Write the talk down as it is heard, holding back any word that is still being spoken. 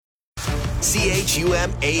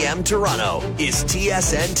CHUM AM Toronto is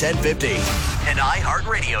TSN 1050, an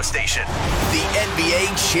iHeartRadio station. The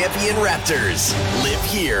NBA champion Raptors live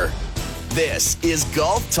here. This is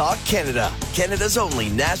Golf Talk Canada, Canada's only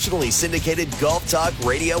nationally syndicated golf talk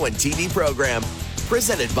radio and TV program.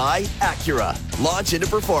 Presented by Acura. Launch into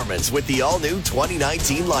performance with the all-new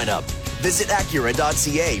 2019 lineup. Visit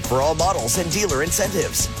Acura.ca for all models and dealer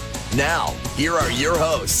incentives. Now, here are your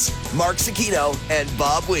hosts, Mark Sakino and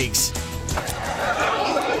Bob Weeks.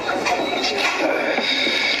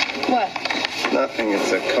 What? Nothing.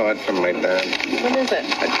 It's a card from my dad. What is it?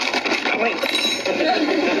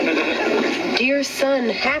 Dear son,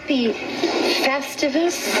 happy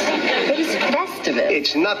Festivus? What is Festivus?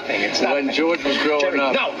 It's nothing. It's nothing. When George was growing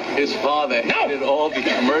up, his father hated all the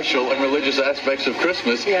commercial and religious aspects of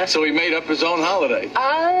Christmas, so he made up his own holiday.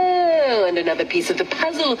 Oh, and another piece of the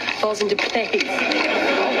puzzle falls into place.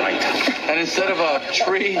 All right. And instead of a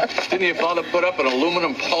tree, didn't your father put up an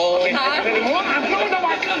aluminum pole? Anymore?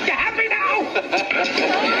 You happy now?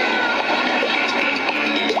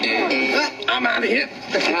 I'm out of here.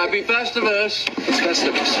 Happy Festivus. It's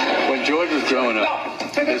Festivus. When George was growing up,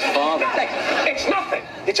 his father... It's nothing.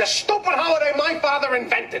 It's a stupid holiday my father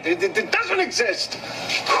invented. It doesn't exist.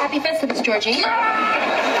 Happy Festivus, Georgie.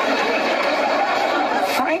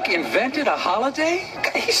 Frank invented a holiday?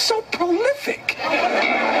 He's so prolific.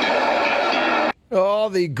 Oh,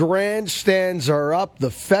 the grandstands are up. The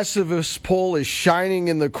Festivus pole is shining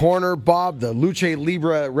in the corner. Bob, the Lucha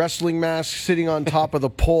Libre wrestling mask sitting on top of the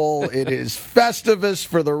pole. It is Festivus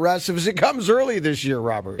for the rest of us. It comes early this year,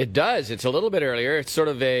 Robert. It does. It's a little bit earlier. It's sort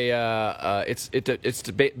of a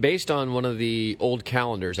based on one of the old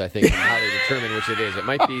calendars, I think, how they determine which it is. It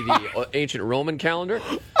might be the ancient Roman calendar.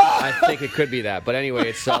 I think it could be that. But anyway,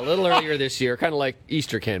 it's a little earlier this year, kind of like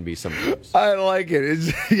Easter can be sometimes. I like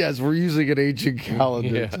it. Yes, we're using an ancient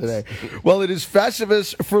calendar today. Well, it is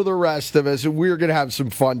Festivus for the rest of us, and we're going to have some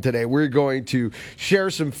fun today. We're going to share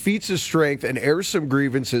some feats of strength and air some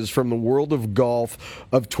grievances from the world of golf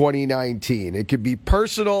of 2019. It could be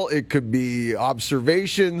personal, it could be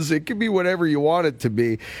observations, it could be whatever you want it to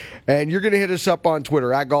be. And you're going to hit us up on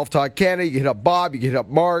Twitter at Golf Talk Canada. You can hit up Bob, you can hit up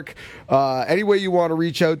Mark. Any way you want to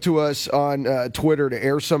reach out to us on Twitter to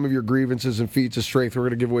air some of your grievances and feats of strength. We're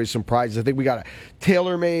going to give away some prizes. I think we got a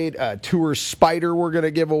TaylorMade Tour Spider we're going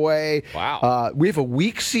to give away. Wow. We have a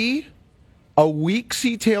Weeksy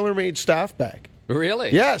TaylorMade staff bag.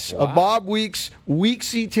 Really? Yes, wow. A Bob Weeksy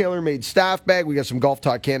TaylorMade staff bag. We got some Golf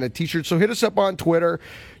Talk Canada t-shirts. So hit us up on Twitter,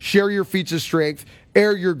 share your feats of strength,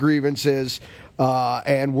 air your grievances.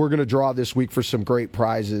 And we're going to draw this week for some great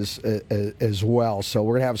prizes as well. So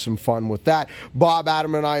we're going to have some fun with that. Bob,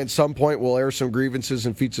 Adam, and I at some point will air some grievances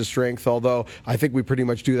and feats of strength, although I think we pretty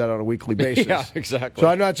much do that on a weekly basis. Yeah, exactly. So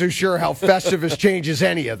I'm not so sure how Festivus changes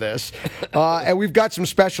any of this. And we've got some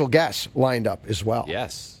special guests lined up as well.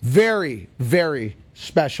 Yes. Very, very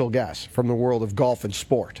special guests from the world of golf and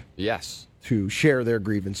sport. Yes. To share their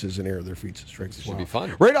grievances and air their feats of strength as well. Should be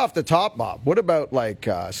fun. Right off the top, Bob, what about like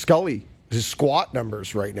Scully? His squat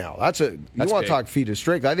numbers right now. That's you want to talk feat of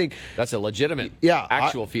strength. I think that's a legitimate,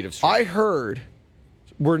 actual feat of strength. I heard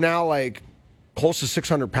we're now like close to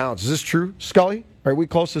 600 pounds. Is this true, Scully? Are we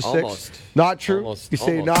close to almost. 6? Not true? Almost. You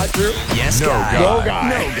say not true? Yes, no guy.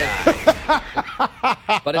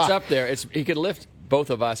 guy. But it's up there. He could lift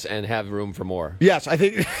both of us and have room for more. Yes, I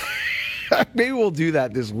think... Maybe we'll do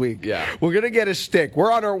that this week. Yeah. We're going to get a stick.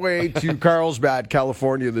 We're on our way to Carlsbad,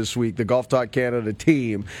 California this week, the Golf Talk Canada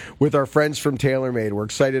team, with our friends from TaylorMade. We're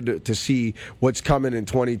excited to see what's coming in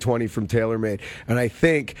 2020 from TaylorMade. And I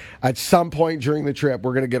think at some point during the trip,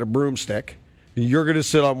 we're going to get a broomstick. You're going to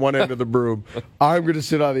sit on one end of the broom. I'm going to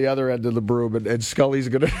sit on the other end of the broom, and Scully's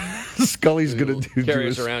going to carry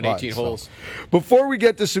us around 18 holes. Before we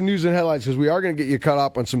get to some news and headlines, because we are going to get you caught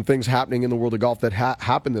up on some things happening in the world of golf that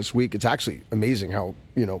happened this week. It's actually amazing how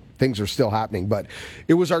things are still happening. But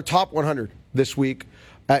it was our top 100 this week.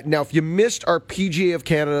 Now, if you missed our PGA of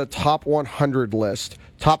Canada top 100 list,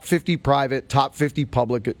 top 50 private, top 50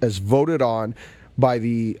 public, as voted on by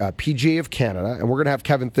the PGA of Canada, and we're going to have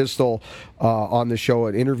Kevin Thistle on the show,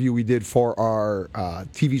 an interview we did for our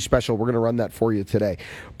TV special. We're going to run that for you today.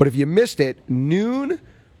 But if you missed it, noon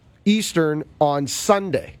Eastern on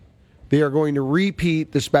Sunday, they are going to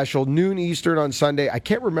repeat the special noon Eastern on Sunday. I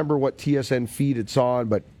can't remember what TSN feed it's on,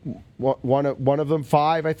 but one of them,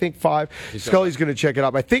 5, I think 5. Scully's going to check it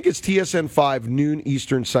up. I think it's TSN 5 noon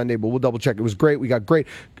Eastern Sunday, but we'll double check. It was great. We got great.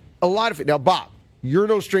 A lot of it. Now, Bob, you're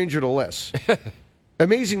no stranger to lists.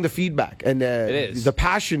 amazing the feedback and is. the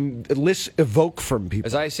passion lists evoke from people.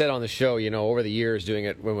 As I said on the show, over the years doing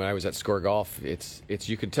it when I was at Score Golf, it's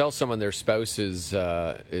you can tell someone their spouse is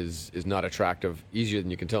not attractive easier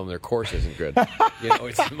than you can tell them their course isn't good.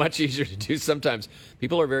 It's much easier to do sometimes.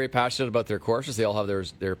 People are very passionate about their courses. They all have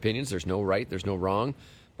their opinions. There's no right, there's no wrong,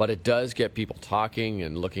 but it does get people talking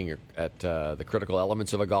and looking at the critical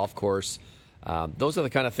elements of a golf course. Those are the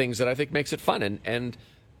kind of things that I think makes it fun, and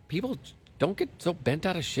people don't get so bent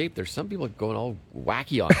out of shape. There's some people going all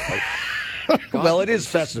wacky on it. Like, well, it is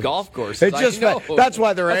festive. Golf courses. It's just that's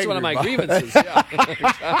why they're angry. That's one of my grievances. Yeah,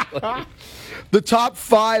 exactly. The top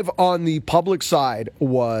 5 on the public side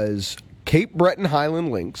was Cape Breton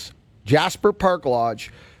Highland Links, Jasper Park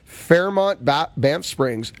Lodge, Fairmont Banff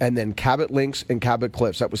Springs, and then Cabot Links and Cabot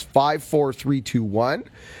Cliffs. That was 5, 4, 3, 2, 1.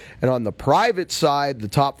 And on the private side, the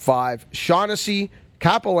top 5, Shaughnessy,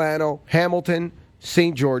 Capilano, Hamilton,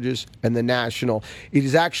 St. George's, and the National. It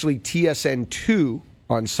is actually TSN 2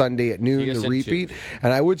 on Sunday at noon, TSN the repeat. 2.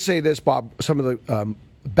 And I would say this, Bob, some of the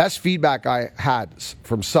best feedback I had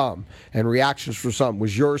from some and reactions from some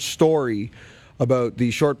was your story about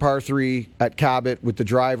the short par 3 at Cabot with the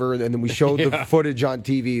driver, and then we showed the footage on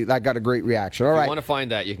TV. That got a great reaction. All right. If you want to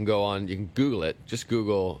find that, you can Google it. Just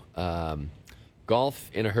Google golf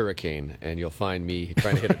in a hurricane, and you'll find me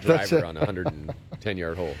trying to hit a driver on a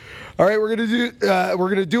 110-yard hole. All right, we're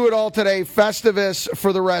gonna do it all today. Festivus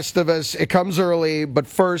for the rest of us. It comes early, but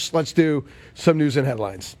first, let's do some news and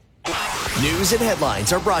headlines. News and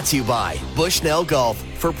headlines are brought to you by Bushnell Golf.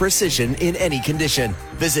 For precision in any condition,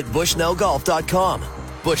 visit bushnellgolf.com.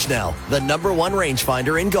 Bushnell, the #1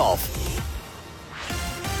 rangefinder in golf.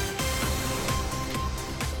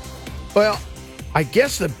 Well, I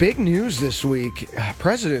guess the big news this week,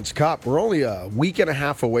 President's Cup. We're only a week and a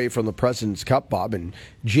half away from the President's Cup, Bob. And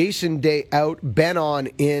Jason Day out, Ben On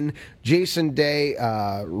in. Jason Day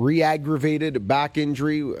re-aggravated back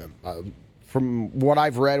injury. From what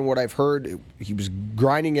I've read and what I've heard, he was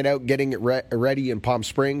grinding it out, getting it ready in Palm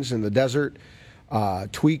Springs in the desert.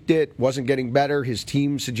 Tweaked it, wasn't getting better. His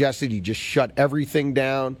team suggested he just shut everything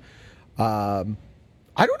down. I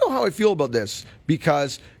don't know how I feel about this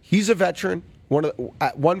because he's a veteran.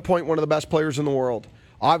 At one point, one of the best players in the world.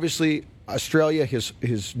 Obviously, Australia,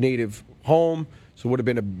 his native home, so would have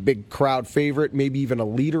been a big crowd favorite, maybe even a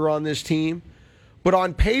leader on this team. But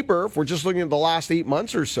on paper, if we're just looking at the last 8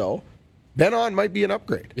 months or so, Ben On might be an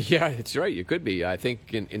upgrade. Yeah, it's right. You could be. I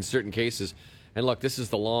think in certain cases, and look, this is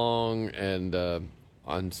the long and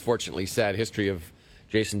unfortunately sad history of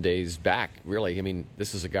Jason Day's back, really. I mean,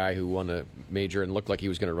 this is a guy who won a major and looked like he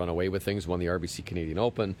was going to run away with things, won the RBC Canadian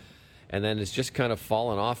Open, and then it's just kind of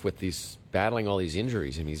fallen off with battling all these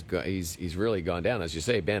injuries. I mean, he's really gone down. As you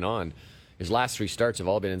say, Ben On, his last 3 starts have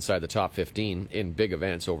all been inside the top 15 in big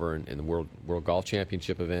events over in the World Golf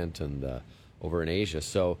Championship event and over in Asia.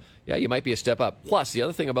 So, yeah, you might be a step up. Plus, the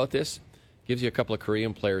other thing about this, gives you a couple of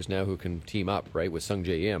Korean players now who can team up, right, with Sung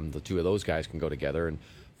Jae Im. The 2 of those guys can go together and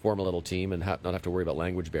form a little team and not have to worry about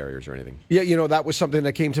language barriers or anything. Yeah, that was something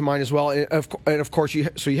that came to mind as well. And of course, you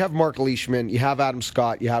have Mark Leishman, you have Adam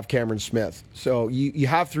Scott, you have Cameron Smith. So you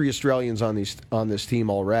have 3 Australians on this team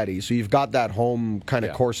already. So you've got that home kind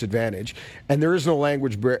of course advantage. And there is no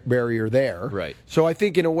language barrier there. Right. So I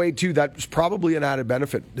think in a way, too, that's probably an added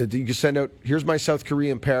benefit. That you can send out, here's my South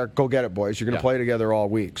Korean pair, go get it, boys. You're going to play together all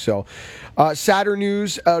week. So sadder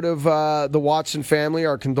news out of the Watson family.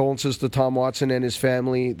 Our condolences to Tom Watson and his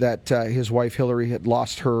family that his wife Hillary had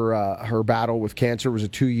lost her battle with cancer. It was a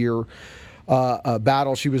 2-year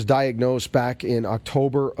battle. She was diagnosed back in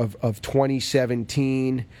October of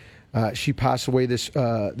 2017. She passed away this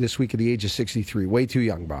week at the age of 63. Way too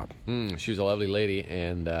young, Bob. She was a lovely lady,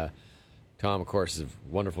 and Tom, of course, is a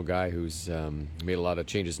wonderful guy who's made a lot of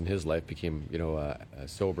changes in his life. Became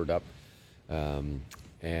sobered up,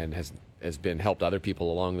 and has been helped other people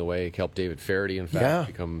along the way. Helped David Faraday, in fact,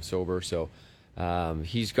 become sober. So.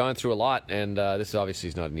 He's gone through a lot, and this obviously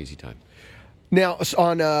is not an easy time. Now,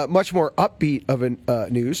 on much more upbeat of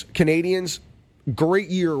news, Canadians, great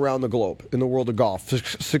year around the globe in the world of golf.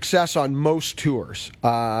 Success on most tours.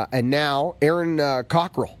 And now, Aaron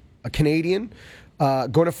Cockrell, a Canadian,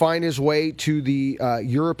 going to find his way to the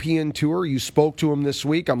European Tour. You spoke to him this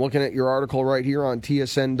week. I'm looking at your article right here on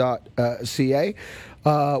tsn.ca.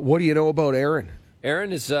 What do you know about Aaron?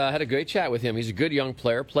 Aaron has had a great chat with him. He's a good young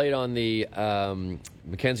player. Played on the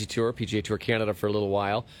Mackenzie Tour, PGA Tour Canada for a little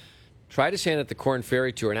while. Tried his hand at the Corn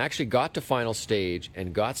Ferry Tour and actually got to final stage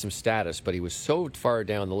and got some status, but he was so far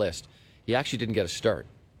down the list, he actually didn't get a start,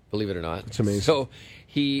 believe it or not. That's amazing. So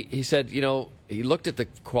he said, he looked at the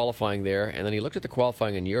qualifying there, and then he looked at the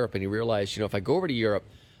qualifying in Europe, and he realized, if I go over to Europe,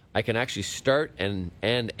 I can actually start and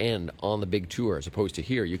end on the big tour, as opposed to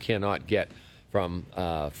here. You cannot get from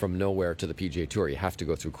nowhere to the PGA Tour. You have to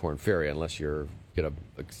go through Korn Ferry unless you get a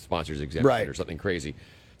sponsor's exemption or something crazy.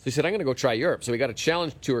 So he said, I'm going to go try Europe. So we got a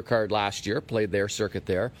Challenge Tour card last year, played their circuit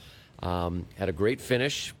there. Had a great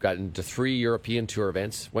finish, got into 3 European Tour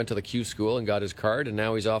events, went to the Q School and got his card, and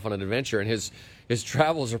now he's off on an adventure. And his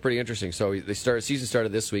travels are pretty interesting. So season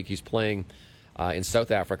started this week. He's playing in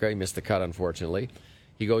South Africa. He missed the cut, unfortunately.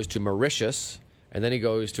 He goes to Mauritius, and then he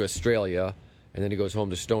goes to Australia, and then he goes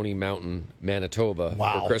home to Stony Mountain, Manitoba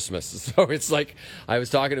for Christmas. So it's like, I was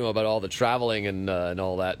talking to him about all the traveling and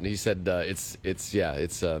all that, and he said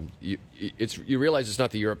you realize it's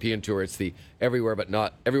not the European Tour, it's the everywhere but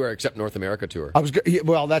not everywhere except North America Tour.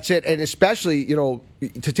 Well, that's it, and especially to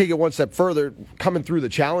take it one step further, coming through the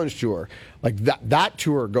Challenge Tour, like that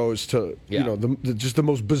tour goes to just the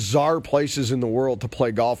most bizarre places in the world to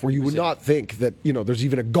play golf, where you would not think that there's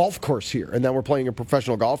even a golf course here, and then we're playing a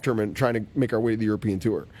professional golf tournament trying to make our way to the European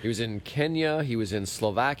Tour. He was in Kenya, he was in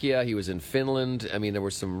Slovakia, he was in Finland. I mean, there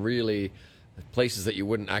were some really places that you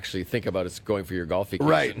wouldn't actually think about as going for your golf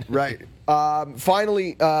vacation. Right.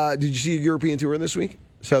 Finally, did you see a European Tour this week?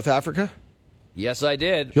 South Africa? Yes, I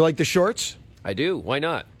did. You like the shorts? I do. Why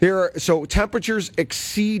not? So temperatures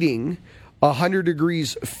exceeding 100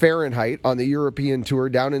 degrees Fahrenheit on the European Tour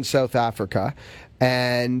down in South Africa.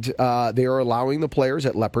 And they are allowing the players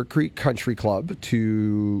at Leopard Creek Country Club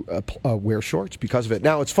to wear shorts because of it.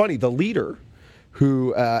 Now, it's funny, the leader,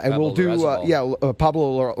 who and we'll do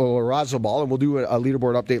Pablo Larrazabal, and we'll do a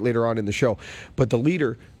leaderboard update later on in the show. But the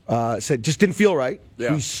leader said just didn't feel right.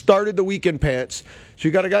 Yeah. He started the week in pants. So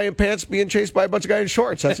you got a guy in pants being chased by a bunch of guys in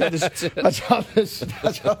shorts. That's how this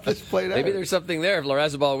played out. Maybe there's something there. If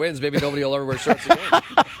Larrazabal wins, maybe nobody will ever wear shorts again.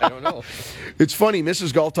 I don't know. It's funny.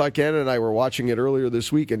 Mrs. Golf Talk Canada and I were watching it earlier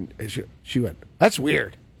this week, and she went, "That's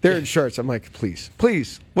weird. They're in shorts." I'm like, please,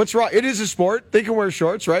 what's wrong? It is a sport. They can wear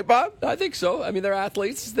shorts, right, Bob? I think so. I mean, they're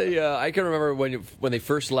athletes. I can remember when they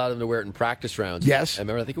first allowed them to wear it in practice rounds. Yes. I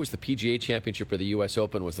remember, I think it was the PGA Championship or the U.S.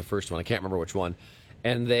 Open was the first one. I can't remember which one.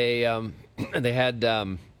 And they had,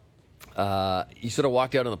 you sort of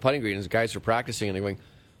walked out on the putting green, and the guys were practicing, and they're going,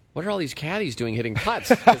 what are all these caddies doing hitting putts?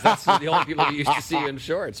 Because that's the only people you used to see in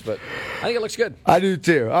shorts. But I think it looks good. I do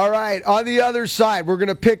too. All right. On the other side, we're going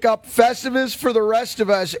to pick up Festivus for the rest of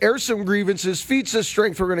us, air some grievances, feats of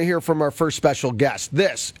strength. We're going to hear from our first special guest.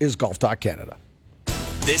 This is Golf Talk Canada.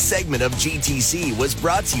 This segment of GTC was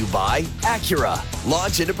brought to you by Acura.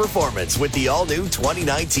 Launch into performance with the all-new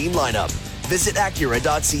 2019 lineup. Visit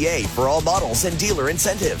Acura.ca for all models and dealer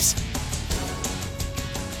incentives.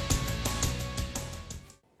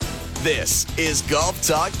 This is Golf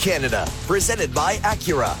Talk Canada, presented by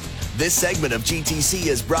Acura. This segment of GTC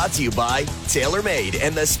is brought to you by TaylorMade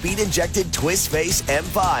and the speed-injected Twist Face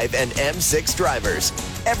M5 and M6 drivers.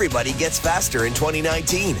 Everybody gets faster in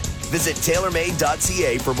 2019. Visit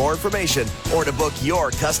TaylorMade.ca for more information or to book your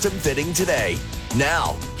custom fitting today.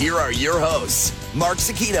 Now, here are your hosts, Mark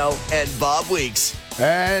Zecchino and Bob Weeks.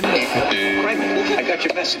 And Kramer, I got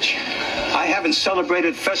your message. I haven't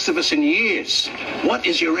celebrated Festivus in years. What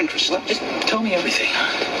is your interest? Just tell me everything.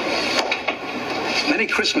 Many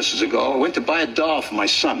Christmases ago, I went to buy a doll for my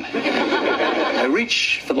son. I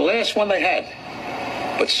reached for the last one they had,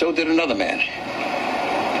 but so did another man.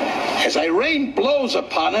 As I rained blows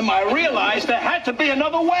upon him, I realized there had to be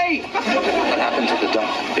another way. What happened to the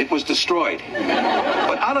doll? It was destroyed.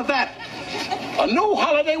 But out of that, a new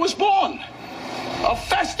holiday was born. A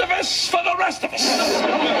Festivus for the rest of us.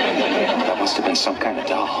 That must have been some kind of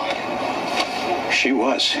doll. She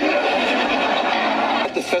was.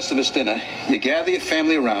 At the Festivus dinner, you gather your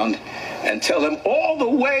family around and tell them all the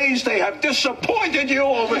ways they have disappointed you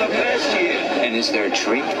over the past year. And is there a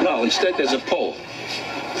tree? No, instead there's a pole.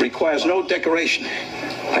 Requires no decoration.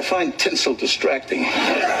 I find tinsel distracting.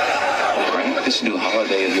 Frank, this new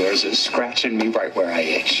holiday of yours is scratching me right where I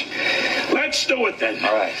itch. Let's do it then.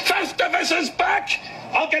 All right. Festivus is back.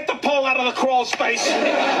 I'll get the pole out of the crawl space.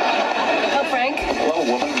 Oh, Frank. Hello,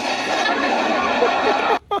 woman.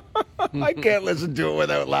 I can't listen to it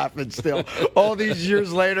without laughing still. All these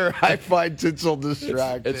years later, I find tinsel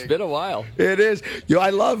distracting. It's been a while. It is. I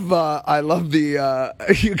love the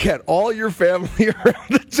you get all your family around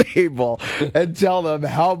the table and tell them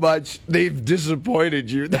how much they've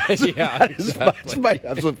disappointed you. That's my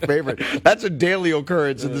absolute favorite. That's a daily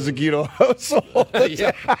occurrence in the Zecchino household.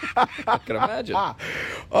 Yeah, I can imagine.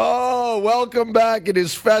 Oh, welcome back. It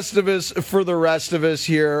is Festivus for the rest of us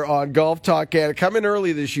here on Golf Talk Canada. Coming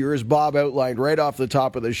early this year, as Bob outlined right off the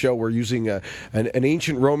top of the show, we're using an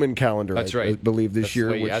ancient Roman calendar. That's right. I believe this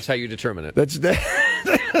year. That's how you determine it. That's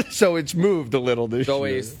So it's moved a little this It's year.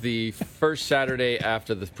 always the first Saturday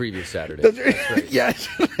after the previous Saturday. That's right. Yes,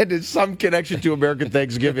 and there's some connection to American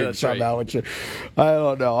Thanksgiving That's somehow. right. Which, I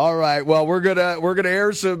don't know. All right, well, we're gonna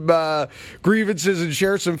air some grievances and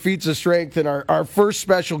share some feats of strength. And our first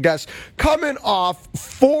special guest coming off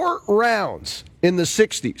 4 rounds in the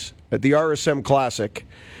 60s at the RSM Classic.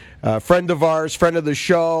 Friend of ours, friend of the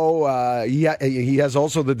show. He has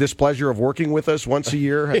also the displeasure of working with us once a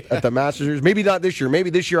year at the Masters. Maybe not this year.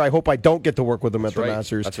 Maybe this year I hope I don't get to work with him at the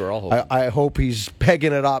Masters. That's what we're all hoping. I hope he's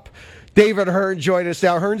pegging it up. David Hearn joined us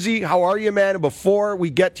now. Hearnsy, how are you, man? And before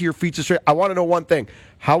we get to your feats of strength, I want to know one thing.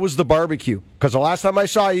 How was the barbecue? Because the last time I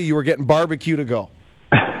saw you, you were getting barbecue to go.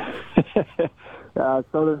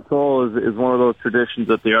 Southern Soul is one of those traditions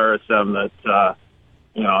at the RSM that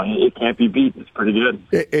it can't be beat. It's pretty good.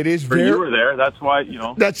 It is very. You were there. That's why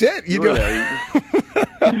That's it. You were there.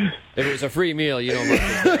 If it was a free meal, you know.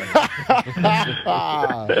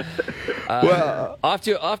 Well, off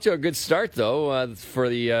to a good start though for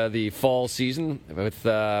the fall season with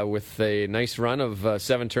a nice run of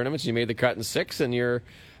 7 tournaments. You made the cut in 6, and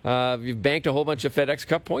you've banked a whole bunch of FedEx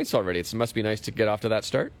Cup points already. It must be nice to get off to that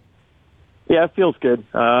start. Yeah, it feels good.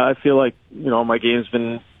 I feel like my game's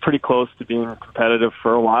been pretty close to being competitive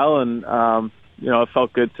for a while, and it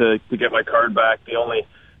felt good to get my card back. The only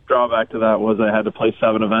drawback to that was I had to play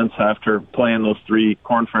 7 events after playing those 3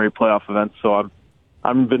 Korn Ferry playoff events. So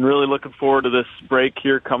I've been really looking forward to this break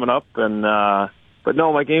here coming up, and but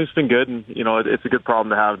no, my game's been good, and it's a good problem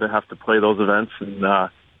to have to play those events, and I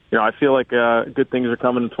feel like good things are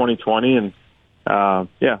coming in 2020, and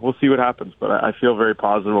we'll see what happens. But I feel very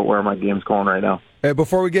positive about where my game's going right now.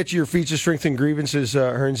 Before we get to your feats of strength and grievances,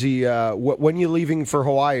 Hearnsy, when are you leaving for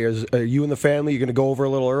Hawaii? Are you and the family, you going to go over a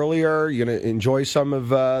little earlier? You're going to enjoy some of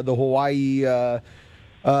the Hawaii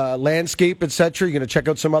landscape, etc.? You're going to check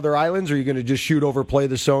out some other islands, or are you going to just shoot over, play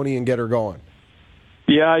the Sony, and get her going?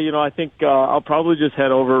 Yeah, I think I'll probably just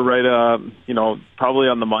head over right, probably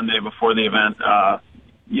on the Monday before the event. I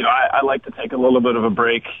like to take a little bit of a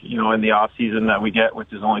break, in the off season that we get,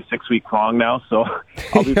 which is only 6 weeks long now. So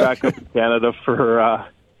I'll be back up in Canada for a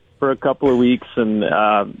couple of weeks, and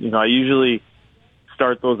I usually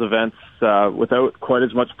start those events without quite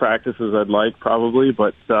as much practice as I'd like, probably.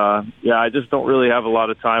 But I just don't really have a lot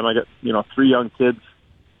of time. I got 3 young kids.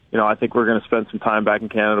 I think we're going to spend some time back in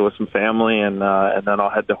Canada with some family, and then I'll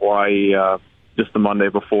head to Hawaii just the Monday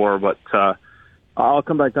before. But I'll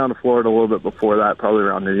come back down to Florida a little bit before that, probably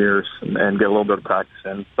around New Year's, and get a little bit of practice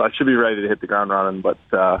in. So I should be ready to hit the ground running. But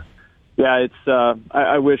I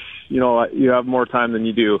wish you have more time than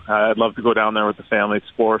you do. I'd love to go down there with the family,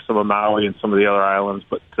 explore some of Maui and some of the other islands,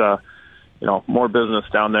 but more business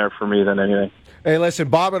down there for me than anything. Hey, listen,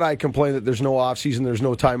 Bob and I complain that there's no off season, there's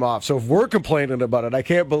no time off. So if we're complaining about it, I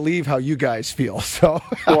can't believe how you guys feel. So,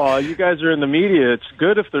 well, you guys are in the media. It's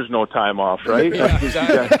good if there's no time off, right? Yeah,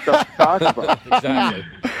 exactly. You got stuff to talk about. Exactly.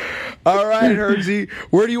 all right, Hearnsy,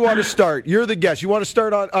 where do you want to start? You're the guest. You want to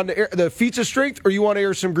start on the feats of strength, or you want to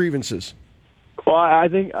air some grievances? Well, I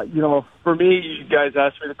think, for me, you guys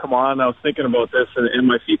asked me to come on. I was thinking about this, and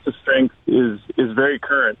my feats of strength is very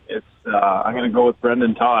current. It's I'm going to go with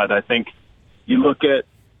Brendan Todd. I think you look at,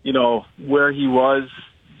 where he was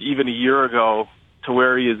even a year ago to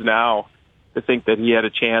where he is now, to think that he had a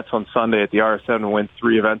chance on Sunday at the RSM to win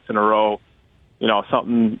 3 events in a row,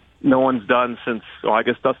 something no one's done since, I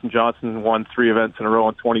guess Dustin Johnson won 3 events in a row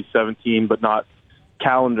in 2017, but not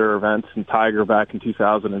calendar events, and Tiger back in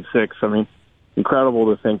 2006. I mean,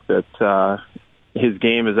 incredible to think that his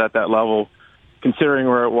game is at that level, considering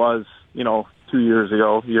where it was, 2 years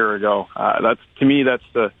ago, a year ago. To me, that's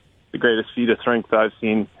the greatest feat of strength I've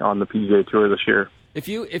seen on the PGA Tour this year. If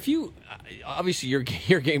you obviously your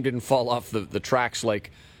game didn't fall off the tracks like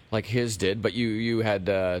his did, but you had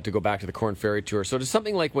to go back to the Korn Ferry Tour. So does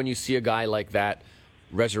something like when you see a guy like that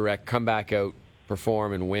resurrect, come back out,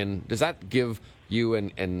 perform, and win, does that give you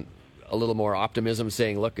and a little more optimism,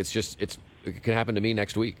 saying, look, it can happen to me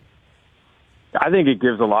next week? I think it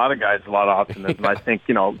gives a lot of guys a lot of optimism. I think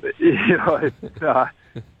it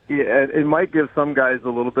might give some guys a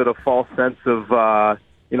little bit of false sense of that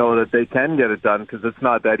they can get it done, because it's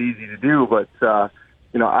not that easy to do. But I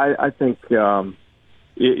think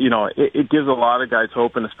it gives a lot of guys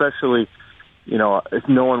hope, and especially if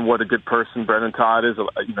knowing what a good person Brendan Todd is.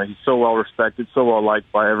 He's so well respected, so well liked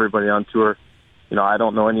by everybody on tour. I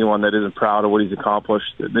don't know anyone that isn't proud of what he's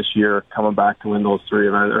accomplished this year, coming back to win those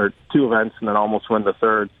 2 events and then almost win the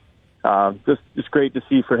 3rd. Just great to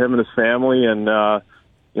see for him and his family, and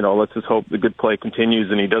let's just hope the good play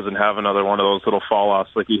continues and he doesn't have another one of those little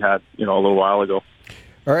fall-offs like he had, a little while ago.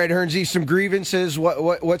 All right, Hernsey, some grievances.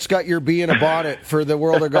 What's got your bee in a bonnet for the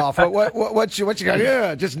world of golf? What you got?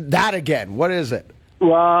 Yeah, just that again. What is it?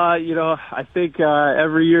 Well, I think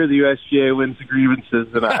every year the USGA wins the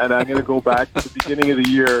grievances, and I'm going to go back to the beginning of the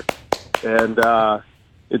year, and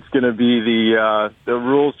it's going to be the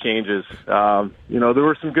rules changes. There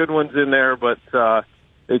were some good ones in there, but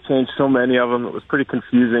they changed so many of them. It was pretty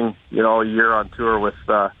confusing, a year on tour with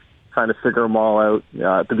trying to figure them all out.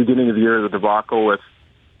 At the beginning of the year, the debacle with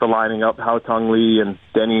the lining up Hao Tong Lee and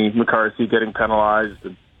Denny McCarthy getting penalized,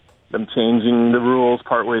 and them changing the rules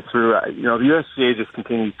partway through. The USGA just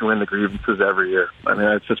continues to win the grievances every year. I mean,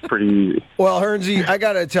 it's just pretty easy. Well, Hernsey, I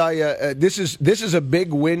got to tell you, this is a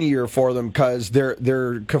big win year for them because their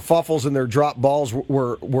kerfuffles and their drop balls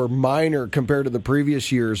were minor compared to the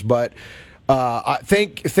previous years, but.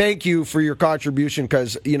 Thank you for your contribution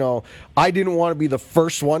because, I didn't want to be the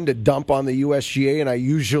first one to dump on the USGA, and I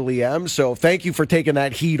usually am. So thank you for taking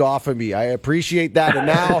that heat off of me. I appreciate that. And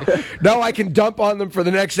now I can dump on them for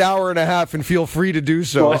the next hour and a half and feel free to do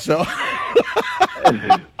so.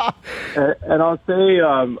 And I'll say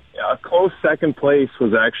a close second place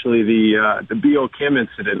was actually the B.O. Kim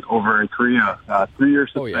incident over in Korea. 3-year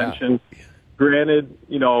suspension. Oh, yeah. Granted,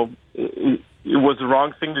 it was the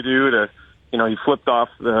wrong thing to do to... he flipped off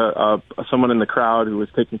someone in the crowd who was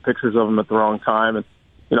taking pictures of him at the wrong time. And,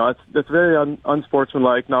 that's very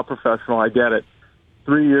unsportsmanlike, not professional. I get it.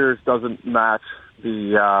 3 years doesn't match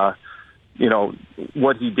the,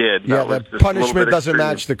 what he did. Yeah, the punishment doesn't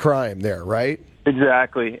match the crime there, right?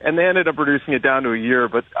 Exactly. And they ended up reducing it down to a year,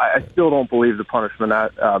 but I still don't believe the punishment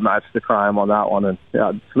matched the crime on that one. And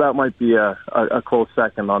so that might be a close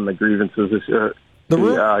second on the grievances this year. The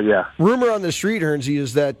rumor on the street, Hernsey,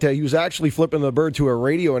 is that he was actually flipping the bird to a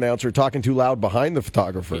radio announcer talking too loud behind the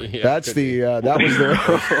photographer. Yeah, that was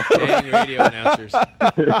the radio announcers.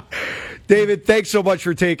 David, thanks so much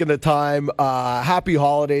for taking the time. Happy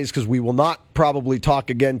holidays, because we will not probably talk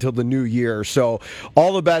again till the new year. So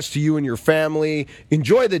all the best to you and your family.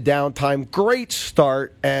 Enjoy the downtime. Great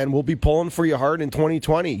start, and we'll be pulling for you hard in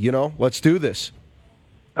 2020. Let's do this.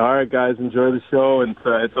 All right, guys, enjoy the show. And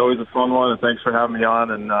it's always a fun one, and thanks for having me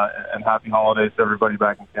on, and happy holidays to everybody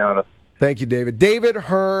back in Canada. Thank you, David. David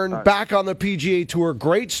Hearn, back on the PGA Tour.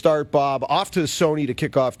 Great start, Bob. Off to Sony to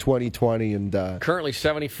kick off 2020. And currently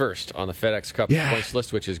 71st on the FedEx Cup points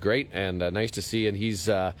list, which is great, and nice to see. And he's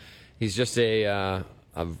just a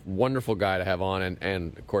wonderful guy to have on,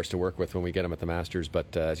 and of course, to work with when we get him at the Masters.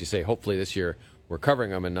 But as you say, hopefully this year, we're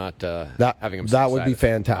covering them and not having them. That would be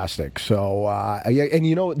fantastic. So,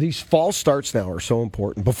 these fall starts now are so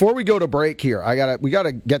important. Before we go to break here, we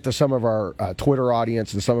gotta get to some of our Twitter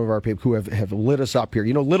audience and some of our people who have lit us up here.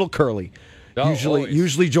 Little Curly.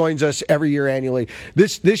 Usually joins us every year annually.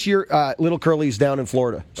 This year, Little Curly's down in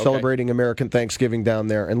Florida celebrating American Thanksgiving down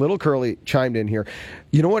there. And Little Curly chimed in here.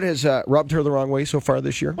 You know what has rubbed her the wrong way so far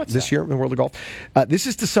this year? Year in the world of golf? This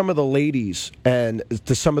is to some of the ladies and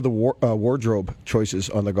to some of the wardrobe choices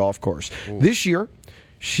on the golf course. Ooh. This year,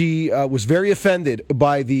 she was very offended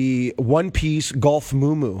by the one-piece golf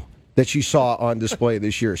muumuu that she saw on display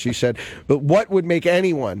this year. She said, but what would make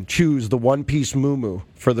anyone choose the one-piece muumuu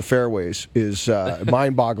for the fairways is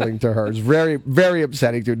mind-boggling to her. It's very, very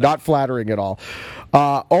upsetting to her, not flattering at all.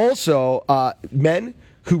 Also, men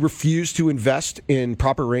who refuse to invest in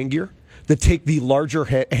proper rain gear, that take the larger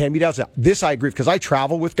hand-me-downs. Now, this I agree, because I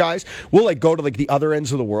travel with guys. We'll go to the other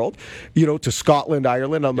ends of the world, to Scotland,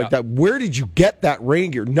 Ireland. I'm like, where did you get that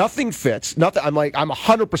rain gear? Nothing fits. Nothing. I'm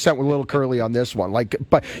 100% with Little Curly on this one.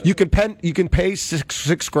 But you can pay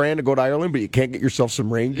six grand to go to Ireland, but you can't get yourself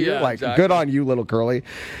some rain gear. Yeah, exactly. Good on you, Little Curly.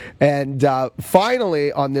 And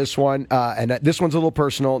finally on this one, and this one's a little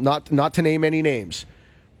personal, not to name any names,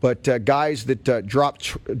 but guys that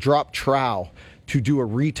drop trow to do a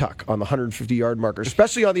retuck on the 150-yard marker,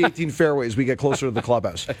 especially on the 18 fairways. We get closer to the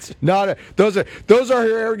clubhouse. Those are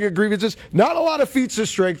her arrogant grievances. Not a lot of feats of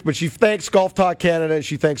strength, but she thanks Golf Talk Canada, and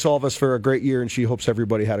she thanks all of us for a great year, and she hopes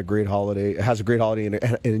everybody has a great holiday,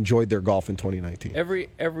 and enjoyed their golf in 2019. Every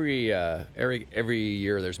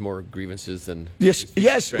year, there's more grievances than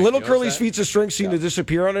yes. Little Curly's feats of strength seem to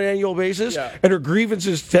disappear on an annual basis, and her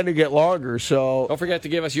grievances tend to get longer. So don't forget to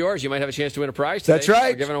give us yours. You might have a chance to win a prize today. That's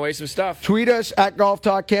right. We're giving away some stuff. Tweet us at Golf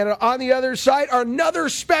Talk Canada. On the other side, another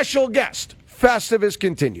special guest. Festivus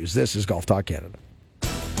continues. This is Golf Talk Canada.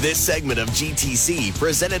 This segment of GTC,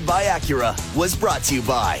 presented by Acura, was brought to you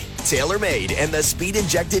by TaylorMade and the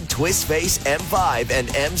speed-injected Twist Face M5 and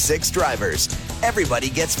M6 drivers. Everybody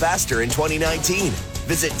gets faster in 2019.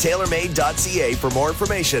 Visit TaylorMade.ca for more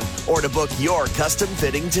information or to book your custom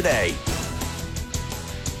fitting today.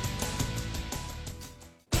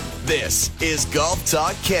 This is Golf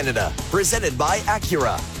Talk Canada, presented by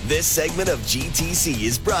Acura. This segment of GTC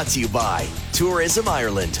is brought to you by Tourism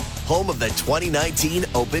Ireland, home of the 2019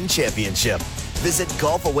 Open Championship. Visit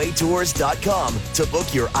golfawaytours.com to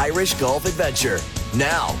book your Irish golf adventure.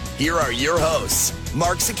 Now, here are your hosts,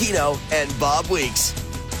 Mark Sakino and Bob Weeks.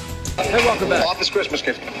 Hey, welcome back. Office Christmas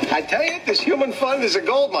gift. I tell you, this human fun is a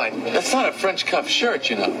gold mine. That's not a French cuff shirt,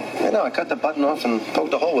 you know. I know, I cut the button off and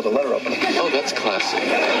poked a hole with a letter opener. Oh, that's classy.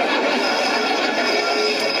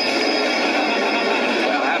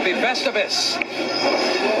 Well, happy Festivus.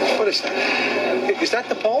 What is that? Is that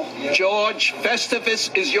the pole? George,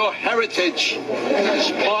 Festivus is your heritage.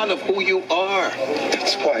 It's part of who you are.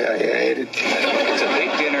 That's why I hate it. It's a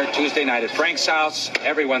big dinner Tuesday night at Frank's house.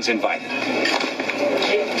 Everyone's invited.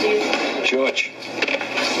 George,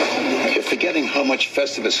 you're forgetting how much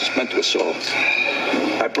Festivus has meant to us all.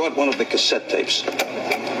 I brought one of the cassette tapes.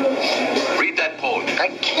 Read that poem. I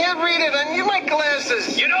can't read it. I need my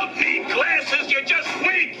glasses. You don't need glasses. You're just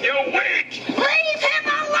weak. You're weak. Leave him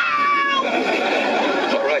alone!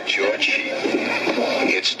 All right, George.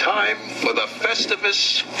 It's time for the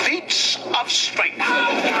Festivus Feats of Strength.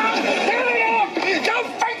 Don't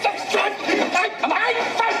fight the strength! I'm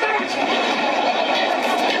Festivus!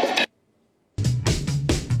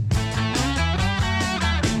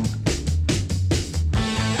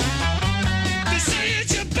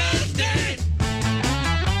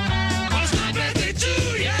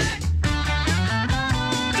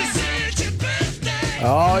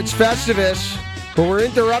 Oh, it's Festivus. But we're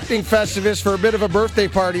interrupting Festivus for a bit of a birthday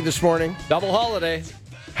party this morning. Double holiday.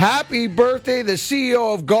 Happy birthday, the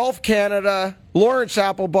CEO of Golf Canada, Lawrence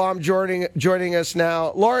Applebaum, joining us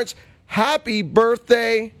now. Lawrence, happy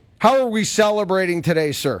birthday. How are we celebrating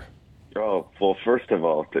today, sir? Oh, well, first of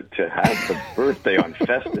all, to have the birthday on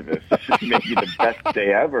Festivus, this is maybe the best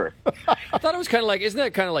day ever. I thought it was kind of like, isn't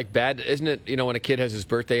that kind of like bad? Isn't it, you know, when a kid has his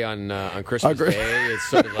birthday on Christmas Day, it's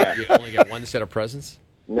sort of like you only get one set of presents?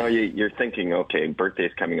 No, you're thinking, okay,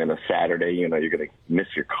 birthday's coming on a Saturday, you know, you're going to miss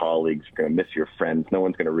your colleagues, you're going to miss your friends, no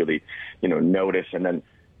one's going to really, you know, notice, and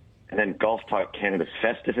then Golf Talk Canada's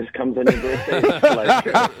Festivus comes on your birthday. It's like,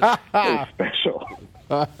 very special.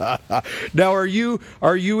 Now, are you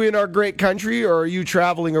in our great country, or are you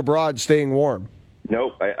traveling abroad, staying warm?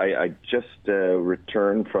 Nope, I just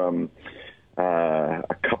returned from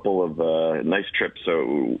a couple of nice trips.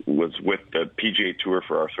 So was with the PGA Tour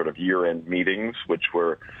for our sort of year-end meetings, which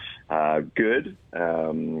were good,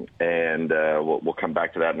 and we'll come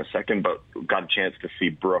back to that in a second. But got a chance to see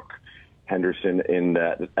Brooke Henderson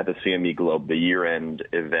at the CME Globe, the year-end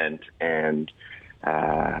event, and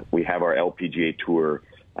we have our LPGA Tour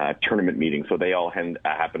tournament meeting. So they all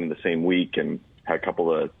happened in the same week, and had a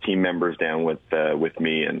couple of team members down with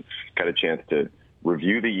me, and got a chance to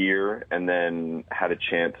review the year, and then had a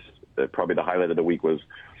chance. Probably the highlight of the week was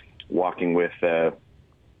walking with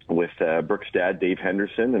Brooke's dad, Dave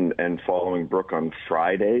Henderson, and following Brooke on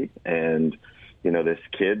Friday. And you know, this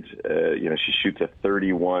kid, you know, she shoots a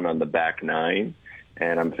 31 on the back nine.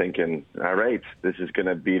 And I'm thinking, all right, this is going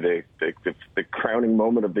to be the crowning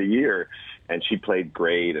moment of the year. And she played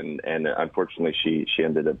great, and unfortunately she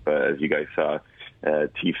ended up, as you guys saw,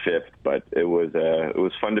 T5th. But it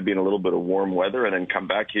was fun to be in a little bit of warm weather and then come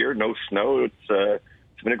back here, no snow. It's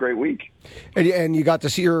been a great week. And you got to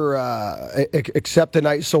see her accept a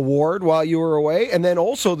nice award while you were away. And then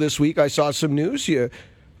also this week I saw some news. You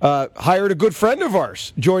hired a good friend of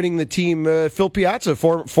ours joining the team, Phil Piazza,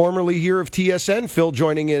 formerly here of TSN. Phil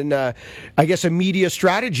joining in, I guess, a media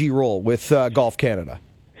strategy role with Golf Canada.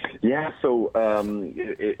 Yeah, so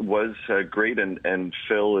it was great, and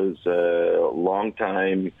Phil is a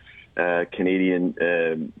longtime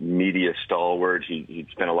Canadian media stalwart. He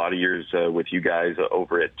spent a lot of years with you guys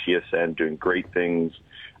over at TSN doing great things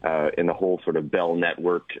in the whole sort of Bell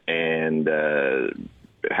network, and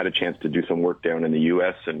had a chance to do some work down in the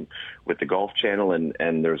U.S. and with the Golf Channel,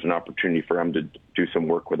 and there's an opportunity for him to do some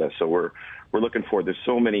work with us. So we're looking forward. There's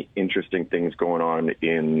so many interesting things going on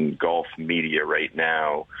in golf media right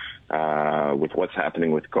now, with what's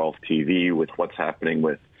happening with Golf TV, with what's happening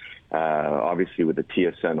with obviously with the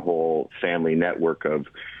TSN whole family network of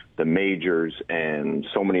the majors, and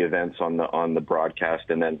so many events on the broadcast,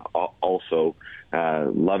 and then also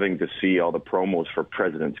loving to see all the promos for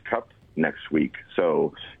President's Cup next week.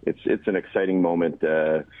 So it's an exciting moment.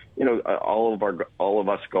 You know, all of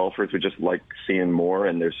us golfers, we just like seeing more,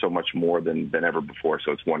 and there's so much more than ever before.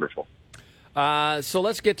 So it's wonderful. So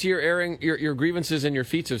let's get to your airing your grievances and your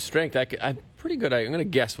feats of strength. I'm pretty good. I'm going to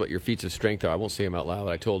guess what your feats of strength are. I won't say them out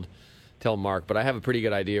loud. Tell Mark, but I have a pretty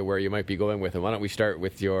good idea where you might be going with them. Why don't we start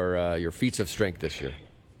with your feats of strength this year?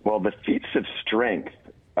 Well, the feats of strength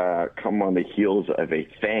come on the heels of a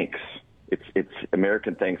thanks. It's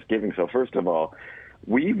American Thanksgiving. So first of all,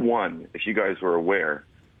 we won, if you guys were aware,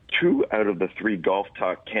 2 out of the 3 Golf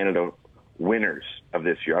Talk Canada winners of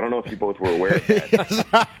this year. I don't know if you both were aware of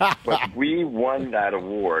that, but we won that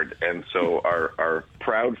award, and so our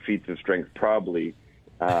proud feats of strength probably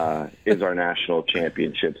is our national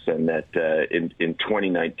championships, and that in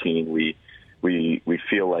 2019 we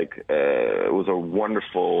feel like it was a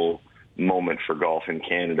wonderful moment for golf in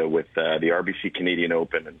Canada with the RBC Canadian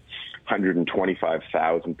Open and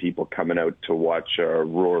 125,000 people coming out to watch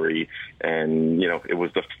Rory, and it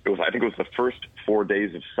was I think it was the first 4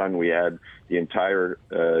 days of sun we had the entire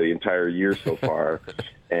year so far,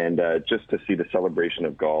 and just to see the celebration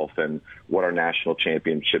of golf and what our national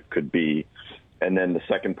championship could be. And then the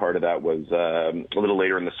second part of that was a little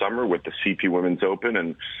later in the summer with the CP Women's Open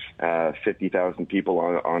and 50,000 people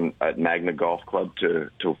on at Magna Golf Club to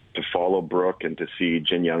follow Brooke and to see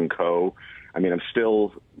Jin Young Ko. I mean, I'm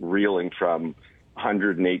still reeling from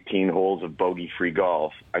 118 holes of bogey-free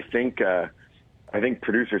golf. I think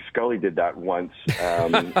producer Scully did that once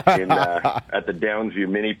at the Downsview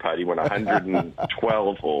Mini Putt. He went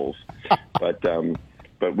 112 holes, but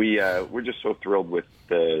we're just so thrilled with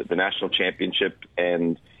the national championship,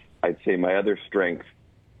 and I'd say my other strength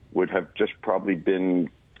would have just probably been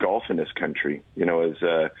golf in this country. As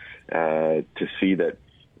to see that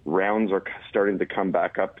rounds are starting to come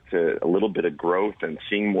back up to a little bit of growth, and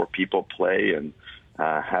seeing more people play, and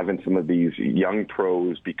having some of these young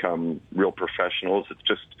pros become real professionals. It's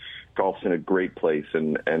just golf's in a great place,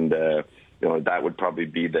 and that would probably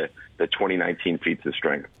be the 2019 feats of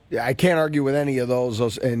strength. Yeah, I can't argue with any of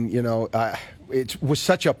those. And it was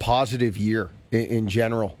such a positive year in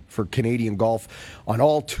general for Canadian golf on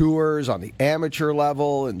all tours, on the amateur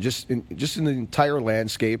level, and just in the entire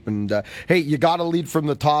landscape. And hey, you got to lead from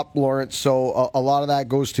the top, Lawrence. So a lot of that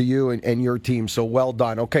goes to you and your team. So well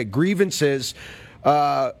done. Okay, grievances.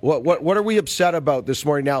 What are we upset about this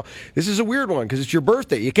morning? Now, this is a weird one because it's your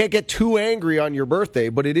birthday. You can't get too angry on your birthday,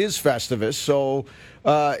 but it is Festivus. So,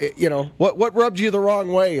 what rubbed you the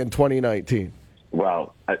wrong way in 2019?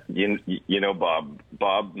 Well, Bob.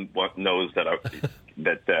 Bob knows that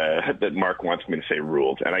that Mark wants me to say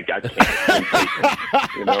rules, and I can't.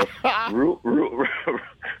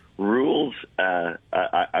 Rules.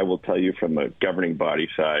 I will tell you from a governing body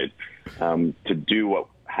side, to do what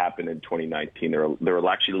happened in 2019. There were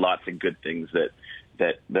actually lots of good things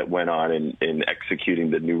that went on in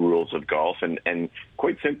executing the new rules of golf, and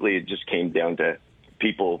quite simply, it just came down to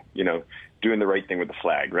people, doing the right thing with the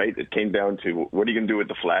flag, right? It came down to what are you going to do with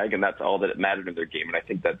the flag, and that's all that it mattered in their game, and I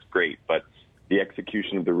think that's great. But the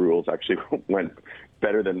execution of the rules actually went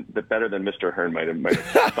better than Mr. Hearn might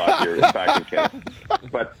have thought here back in Canada.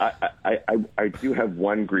 But I do have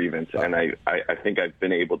one grievance, and I think I've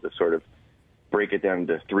been able to sort of break it down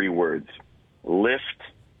into 3 words: lift,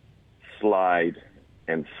 slide,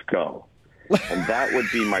 and skull. And that would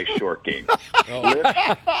be my short game. Lift,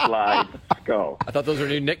 slide, skull. I thought those were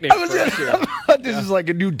new nicknames for us here. This is like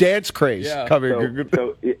a new dance craze coming.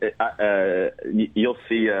 So you'll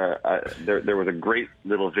see there was a great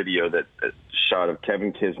little video that shot of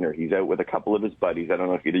Kevin Kisner. He's out with a couple of his buddies. I don't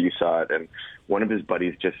know if either you saw it. And one of his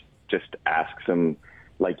buddies just asks him,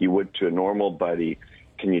 like you would to a normal buddy,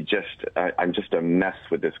 can you I'm just a mess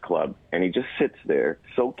with this club. And he just sits there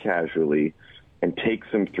so casually and takes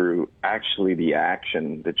them through actually the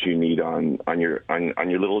action that you need on your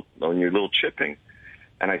little chipping.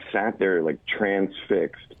 And I sat there like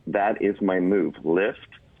transfixed. That is my move: lift,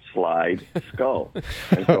 slide, skull.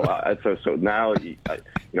 And so now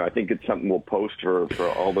I think it's something we'll post for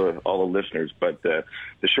all the listeners. But the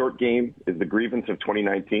short game is the grievance of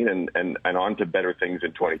 2019, and on to better things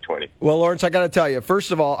in 2020. Well, Lawrence, I got to tell you,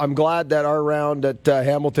 first of all, I'm glad that our round at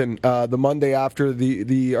Hamilton the Monday after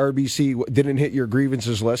the RBC didn't hit your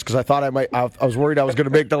grievances list, because I thought I was worried I was going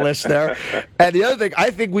to make the list there. And the other thing,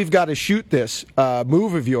 I think we've got to shoot this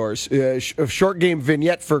move of yours, a short game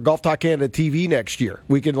vignette for Golf Talk Canada TV next year.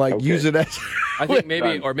 We can use it as. I think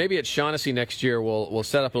maybe at Shaughnessy next year we'll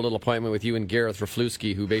set up a little appointment with you and Gareth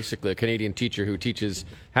Raflewski, who basically a Canadian teacher who teaches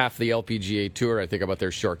half the LPGA Tour, I think, about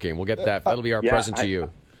their short game. We'll get that. That'll be our present to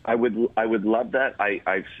you. I would love that.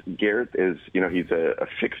 Gareth is, he's a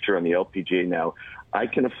fixture on the LPGA now. I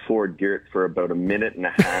can afford Garrett for about a minute and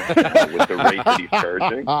a half now with the rate that he's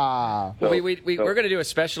charging. We're going to do a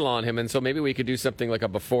special on him, and so maybe we could do something like a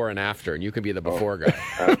before and after, and you could be the before guy.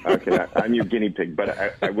 Okay, I'm your guinea pig, but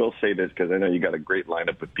I will say this, because I know you got a great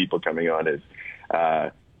lineup with people coming on, is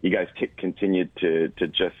you guys continue to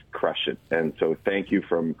just crush it. And so thank you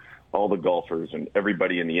from all the golfers and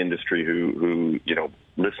everybody in the industry who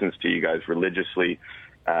listens to you guys religiously.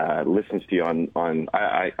 listens to you on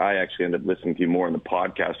I actually end up listening to you more on the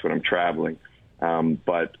podcast when I'm traveling.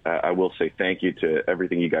 But I will say thank you to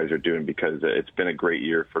everything you guys are doing, because it's been a great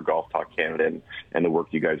year for Golf Talk Canada and the work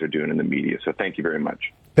you guys are doing in the media. So thank you very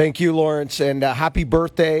much. Thank you, Lawrence, and happy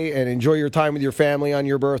birthday, and enjoy your time with your family on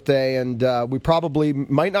your birthday. And we probably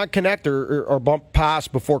might not connect or bump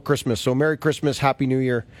past before Christmas. So Merry Christmas, Happy New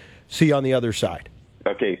Year. See you on the other side.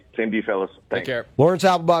 Okay, same to you, fellas. Thanks. Take care. Lawrence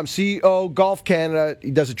Applebaum, CEO, Golf Canada. He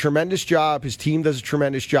does a tremendous job. His team does a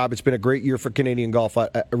tremendous job. It's been a great year for Canadian golf,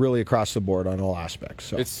 really across the board on all aspects.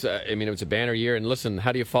 So. It's, it was a banner year. And listen,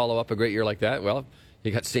 how do you follow up a great year like that? Well,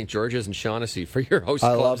 you got St. George's and Shaughnessy for your host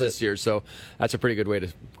clubs this year. So that's a pretty good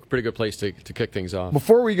place to kick things off.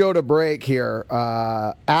 Before we go to break here,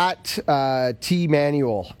 at T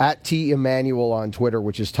Emanuel on Twitter,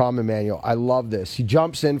 which is Tom Emanuel. I love this. He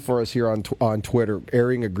jumps in for us here on Twitter,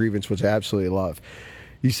 airing a grievance, which I absolutely love.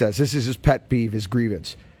 He says this is his pet peeve, his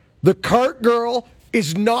grievance. The cart girl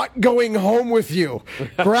is not going home with you.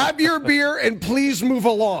 Grab your beer and please move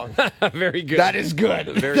along. Very good. That is good.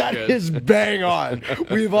 That is bang on.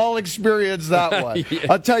 We've all experienced that one. Yeah.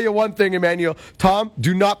 I'll tell you one thing, Emmanuel. Tom,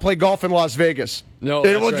 do not play golf in Las Vegas. No,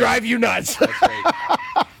 it will drive you nuts. That's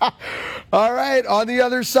right. All right, on the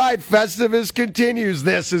other side, Festivus continues.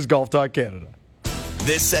 This is Golf Talk Canada.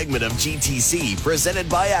 This segment of GTC, presented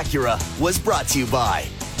by Acura, was brought to you by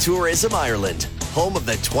Tourism Ireland, home of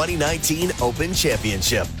the 2019 Open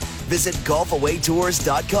Championship. Visit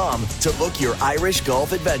golfawaytours.com to book your Irish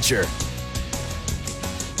golf adventure.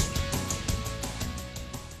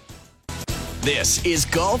 This is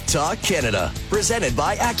Golf Talk Canada, presented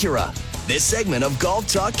by Acura. This segment of Golf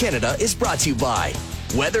Talk Canada is brought to you by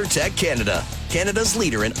WeatherTech Canada, Canada's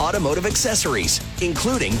leader in automotive accessories,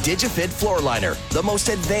 including DigiFit Floor Liner, the most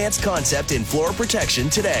advanced concept in floor protection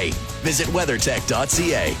today. Visit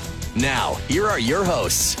weathertech.ca. Now, here are your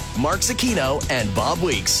hosts, Mark Zecchino and Bob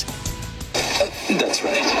Weeks. That's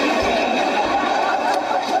right.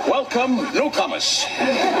 Welcome, newcomers.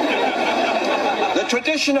 The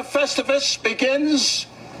tradition of Festivus begins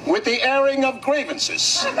with the airing of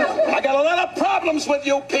grievances. I got a lot of problems with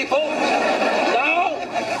you people. Now,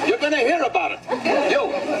 you're going to hear about it.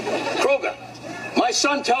 You, Kruger, my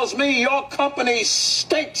son tells me your company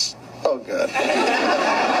stinks. Oh, God.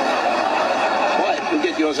 We'll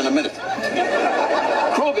get yours in a minute.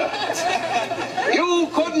 Kruger, you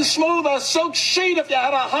couldn't smooth a silk sheet if you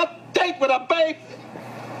had a hot date with a babe.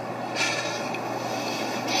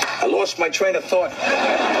 I lost my train of thought.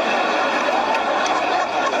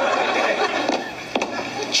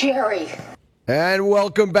 Jerry. And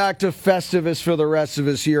welcome back to Festivus for the rest of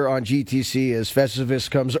us here on GTC as Festivus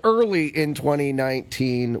comes early in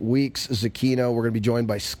 2019. Weeks, Zecchino. We're going to be joined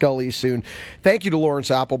by Scully soon. Thank you to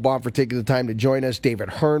Lawrence Applebaum for taking the time to join us. David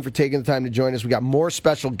Hearn for taking the time to join us. We got more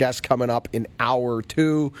special guests coming up in hour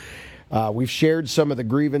 2. We've shared some of the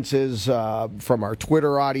grievances from our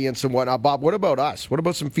Twitter audience and whatnot. Bob, what about us? What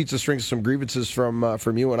about some feats of strength, some grievances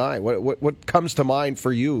from you and I? What comes to mind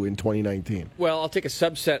for you in 2019? Well, I'll take a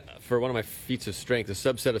subset for one of my feats of strength, a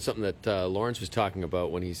subset of something that Lawrence was talking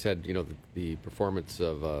about when he said, the performance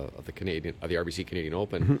of the RBC Canadian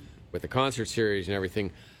Open with the concert series and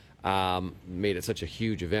everything made it such a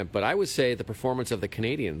huge event. But I would say the performance of the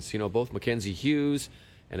Canadians. Both Mackenzie Hughes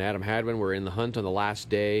and Adam Hadwin were in the hunt on the last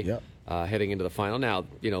day. Yep. Heading into the final. Now,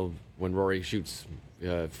 when Rory shoots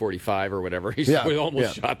 45 or whatever, he's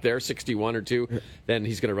almost shot there, 61 or 2, then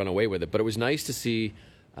he's going to run away with it. But it was nice to see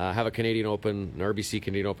have a Canadian Open, an RBC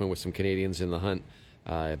Canadian Open with some Canadians in the hunt.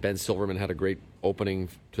 Ben Silverman had a great opening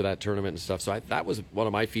to that tournament and stuff. So that was one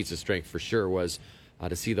of my feats of strength for sure, was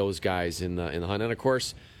to see those guys in the hunt. And, of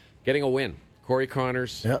course, getting a win. Corey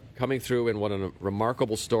Connors coming through, and what a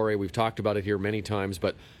remarkable story. We've talked about it here many times,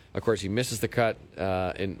 but of course, he misses the cut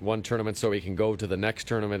in one tournament, so he can go to the next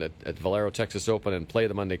tournament at Valero Texas Open and play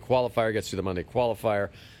the Monday qualifier, gets through the Monday qualifier,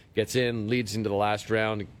 gets in, leads into the last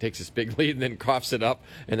round, takes this big lead, and then coughs it up,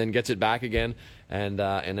 and then gets it back again, and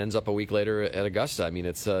ends up a week later at Augusta. I mean,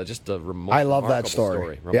 it's just a remarkable story. I love that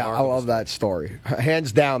story. Yeah, I love that story.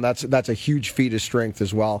 Hands down, that's a huge feat of strength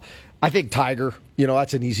as well. I think Tiger,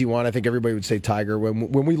 that's an easy one. I think everybody would say Tiger.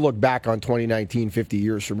 When we look back on 2019, 50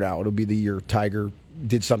 years from now, it'll be the year Tiger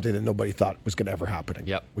did something that nobody thought was going to ever happen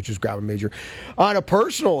again, which was grab a major. On a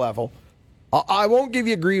personal level, I won't give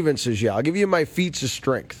you grievances yet. I'll give you my feats of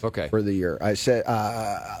strength for the year. I said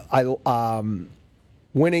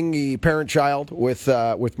winning the parent-child with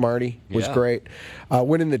Marty was great.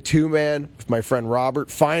 Winning the two-man with my friend Robert.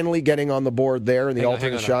 Finally getting on the board there in the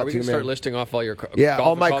alternate shot. Are we going to start listing off all your golf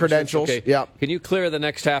all my credentials? Okay. Yeah. Can you clear the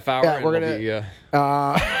next half hour? Yeah, we're going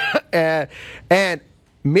to... and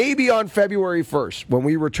maybe on February 1st when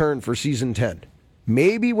we return for season 10,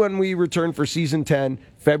 maybe when we return for season 10,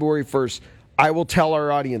 February 1st, I will tell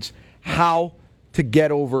our audience how to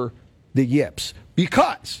get over the yips.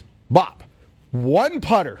 Because, Bob, one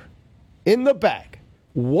putter in the bag,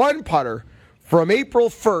 one putter from April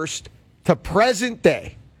 1st to present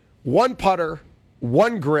day, one putter,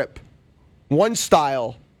 one grip, one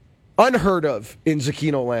style, unheard of in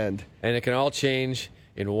Zucchino land. And it can all change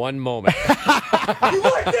in one moment. You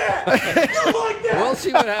like that? You like that? We'll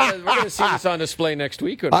see what happens. We're going to see this on display next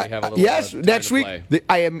week when we have a little yes, time next to week. play.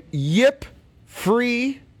 I am yip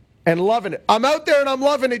free and loving it. I'm out there and I'm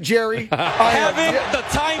loving it, Jerry. Having the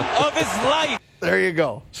time of his life. There you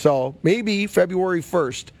go. So maybe February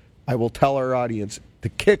 1st, I will tell our audience to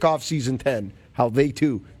kick off season 10 how they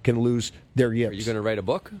too can lose their yips. Are you going to write a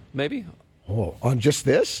book, maybe? Oh, on just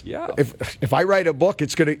this? Yeah. If I write a book,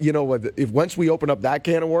 it's gonna, if once we open up that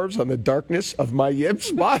can of worms on the darkness of my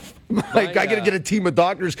yips, I gotta get a team of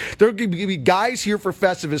doctors. There'll be guys here for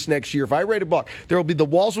Festivus next year. If I write a book, the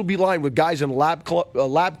walls will be lined with guys in lab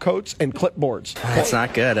coats and clipboards. That's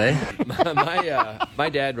not good, eh? My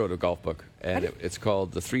dad wrote a golf book, and it's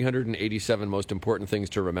called The 387 Most Important Things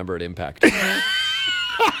to Remember at Impact.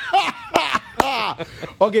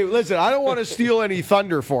 Okay, listen, I don't want to steal any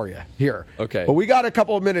thunder for you here. Okay. But we got a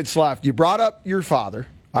couple of minutes left. You brought up your father.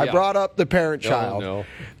 I brought up the parent-child. No.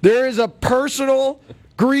 There is a personal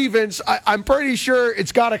grievance. I'm pretty sure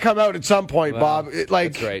it's got to come out at some point, Bob.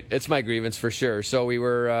 That's right. It's my grievance for sure. So we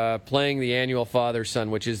were playing the annual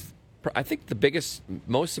father-son, which is, I think, the biggest,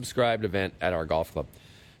 most subscribed event at our golf club.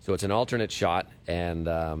 So it's an alternate shot, and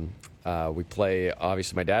we play,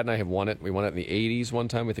 obviously, my dad and I have won it. We won it in the 80s one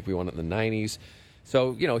time. We think we won it in the 90s.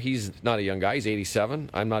 So, he's not a young guy. He's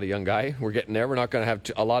 87. I'm not a young guy. We're getting there. We're not going to have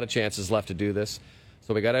a lot of chances left to do this.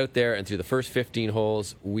 So we got out there, and through the first 15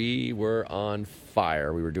 holes, we were on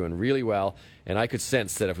fire. We were doing really well, and I could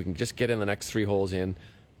sense that if we can just get in the next 3 holes in,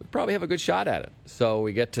 we'd probably have a good shot at it. So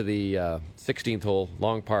we get to the 16th hole,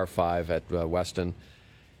 long par 5 at Weston,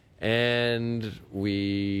 and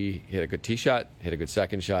we hit a good tee shot, hit a good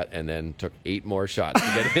second shot, and then took 8 more shots to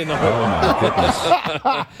get in the hole. my goodness.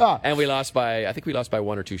 And I think we lost by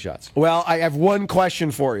 1 or 2 shots. Well, I have one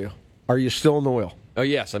question for you. Are you still in the will? Oh,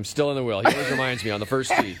 yes, I'm still in the will. He always reminds me on the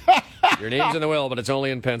first tee. Your name's in the will, but it's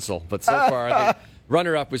only in pencil. But so far, I think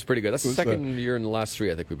runner-up was pretty good. That's the second year in the last 3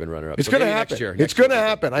 I think we've been runner-up. It's going to happen. It's going to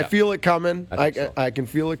happen. Yeah. I feel it coming. So. I can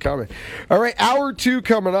feel it coming. All right, hour 2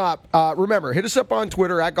 coming up. Remember, hit us up on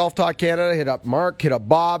Twitter at Golf Talk Canada. Hit up Mark. Hit up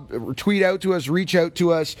Bob. Tweet out to us. Reach out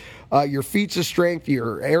to us. Your feats of strength,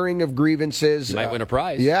 your airing of grievances. You might win a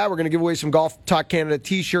prize. Yeah, we're going to give away some Golf Talk Canada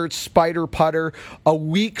T-shirts, Spider Putter, a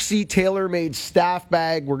Weeksy tailor-made staff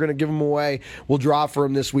bag. We're going to give them away. We'll draw for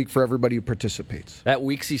them this week for everybody who participates. That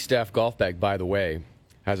Weeksy staff golf bag, by the way,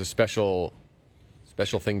 has a special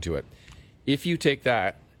thing to it. If you take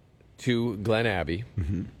that to Glen Abbey,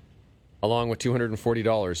 along with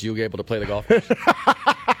 $240, you'll be able to play the golf course.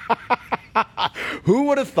 Who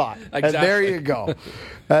would have thought? Exactly. And there you go.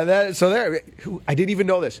 I didn't even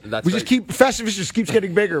know this. Festivus just keeps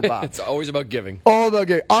getting bigger, Bob. It's always about giving. All about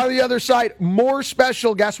giving. On the other side, more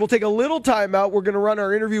special guests. We'll take a little time out. We're going to run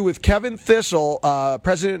our interview with Kevin Thistle,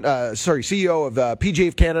 CEO of PGA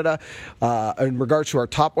of Canada, in regards to our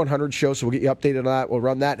Top 100 show. So we'll get you updated on that. We'll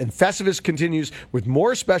run that. And Festivus continues with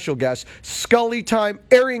more special guests, Scully time,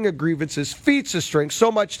 airing of grievances, feats of strength,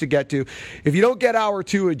 so much to get to. If you don't get hour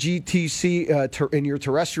 2 of GTC in your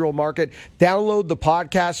terrestrial market, download the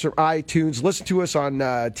podcast from iTunes. Listen to us on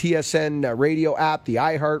TSN radio app, the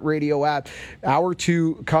iHeart Radio app. Hour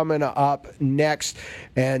 2 coming up next.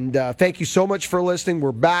 And thank you so much for listening.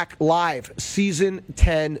 We're back live, Season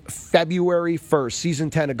 10, February 1st. Season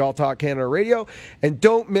 10 of Golf Talk Canada Radio. And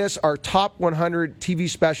don't miss our Top 100 TV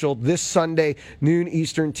special this Sunday, noon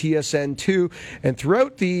Eastern, TSN 2. And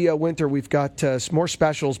throughout the winter, we've got more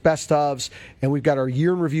specials, best ofs, and we've got our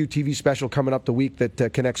year in review TV special coming up the week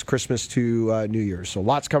that connects Christmas to New Year's. So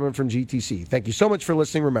lots coming from GTC. Thank you so much for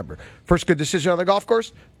listening. Remember, first good decision on the golf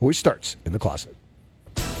course always starts in the closet.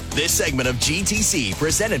 This segment of GTC,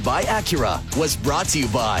 presented by Acura, was brought to you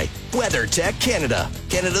by WeatherTech Canada,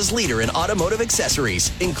 Canada's leader in automotive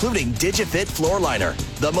accessories, including DigiFit Floor Liner,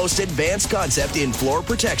 the most advanced concept in floor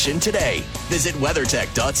protection today. Visit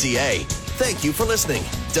WeatherTech.ca. Thank you for listening.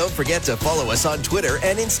 Don't forget to follow us on Twitter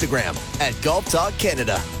and Instagram at Golf Talk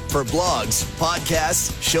Canada. For blogs,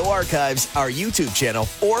 podcasts, show archives, our YouTube channel,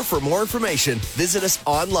 or for more information, visit us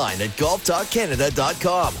online at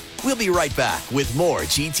golftalkcanada.com. We'll be right back with more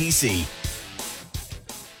GTC.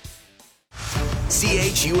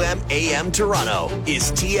 CHUM AM Toronto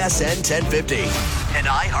is TSN 1050. an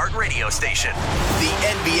iHeart radio station. The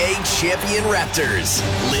NBA champion Raptors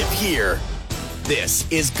live here. This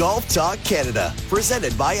is Golf Talk Canada,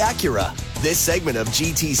 presented by Acura. This segment of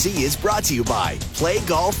GTC is brought to you by Play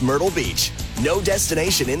Golf Myrtle Beach. No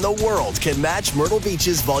destination in the world can match Myrtle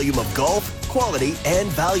Beach's volume of golf, quality, and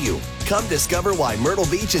value. Come discover why Myrtle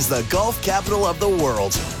Beach is the golf capital of the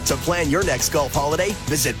world. To plan your next golf holiday,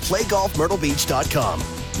 visit playgolfmyrtlebeach.com.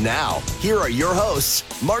 Now, here are your hosts,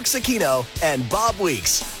 Mark Sakino and Bob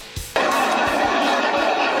Weeks.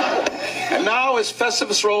 And now, as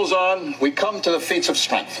Festivus rolls on, we come to the feats of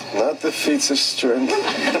strength. Not the feats of strength.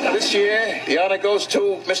 This year, the honor goes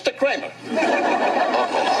to Mr. Kramer.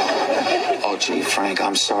 Oh, gee, Frank,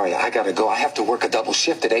 I'm sorry. I gotta go. I have to work a double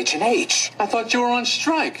shift at H&H. I thought you were on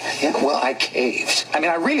strike. Yeah, well, I caved. I mean,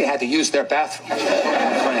 I really had to use their bathroom.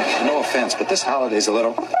 Frank, no offense, but this holiday's a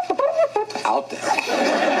little out there.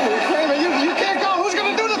 Kramer, you can't go. Who's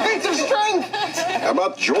going to do the feats of strength? How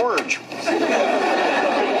about George?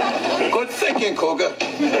 Good thinking, Cougar.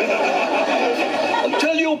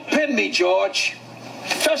 Until you pin me, George,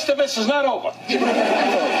 Festivus is not over.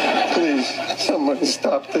 Please, someone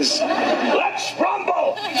stop this. Let's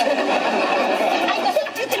rumble! I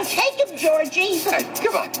think you can take him, Georgie. Hey,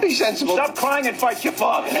 come on, be sensible. Stop crying and fight your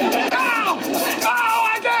father. Ow! Ow,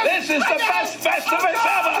 I got it! This is the best Festivus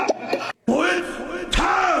ever!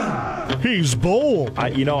 He's bold. I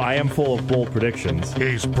am full of bold predictions.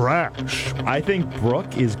 He's brash. I think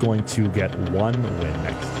Brooke is going to get one win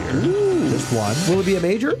next year. Ooh. Just one. Will it be a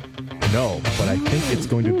major? No, but I think it's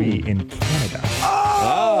going to be in Canada.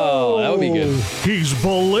 Oh, that would be good. He's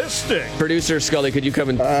ballistic. Producer Scully, could you come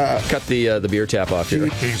and cut the beer tap off here?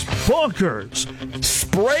 He's bonkers.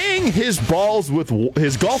 Spraying his balls with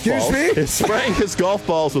his golf balls. Excuse me? Is spraying his golf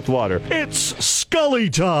balls with water. It's Scully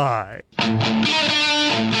time.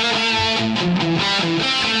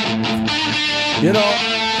 You know,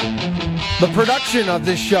 the production of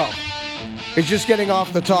this show is just getting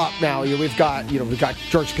off the top now. We've got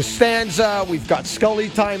George Costanza, we've got Scully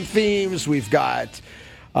time themes, we've got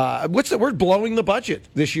we're blowing the budget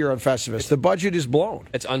this year on Festivus. The budget is blown.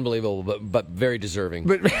 It's unbelievable, but very deserving.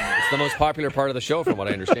 But it's the most popular part of the show, from what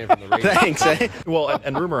I understand from the radio. Thanks. Well,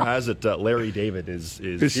 and rumor has it Larry David is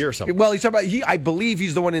here somewhere. Well, he's talking about. I believe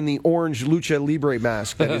he's the one in the orange Lucha Libre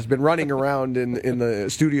mask that has been running around in the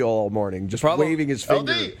studio all morning, just waving his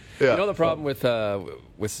finger. Yeah. You know the problem with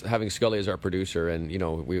having Scully as our producer, and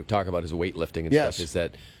we talk about his weightlifting and stuff, is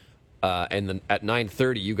that. And then at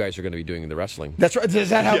 9:30, you guys are going to be doing the wrestling. That's right. Is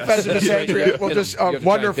that how Festivus ends? Well, just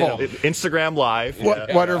wonderful. Instagram Live.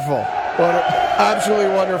 Wonderful. Absolutely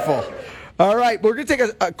wonderful. All right, we're going to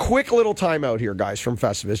take a quick little timeout here, guys, from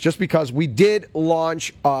Festivus, just because we did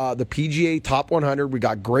launch the PGA Top 100. We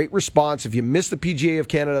got great response. If you missed the PGA of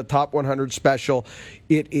Canada Top 100 special,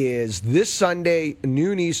 it is this Sunday,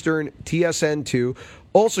 noon Eastern, TSN 2.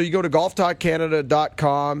 Also, you go to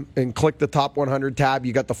golftalkcanada.com and click the Top 100 tab.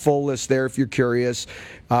 You got the full list there if you're curious.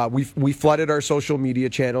 We flooded our social media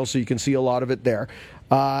channels, so you can see a lot of it there.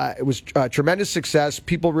 It was a tremendous success.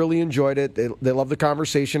 People really enjoyed it. They loved the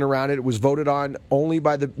conversation around it. It was voted on only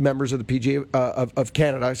by the members of the PGA of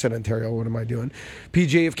Canada. I said Ontario. What am I doing?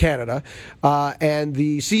 PGA of Canada. And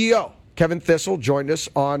the CEO, Kevin Thistle, joined us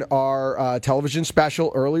on our television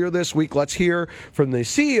special earlier this week. Let's hear from the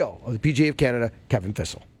CEO of the PGA of Canada, Kevin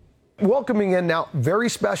Thistle. Welcoming in now, very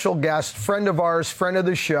special guest, friend of ours, friend of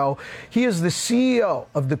the show. He is the CEO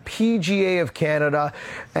of the PGA of Canada.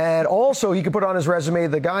 And also, he could put on his resume,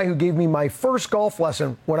 the guy who gave me my first golf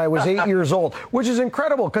lesson when I was 8 years old, which is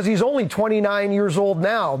incredible because he's only 29 years old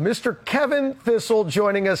now. Mr. Kevin Thistle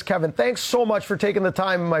joining us. Kevin, thanks so much for taking the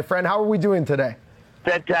time, my friend. How are we doing today?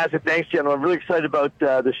 Fantastic. Thanks, gentlemen. I'm really excited about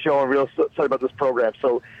the show. I'm really excited about this program.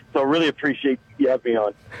 So I really appreciate you having me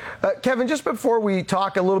on. Kevin, just before we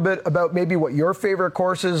talk a little bit about maybe what your favorite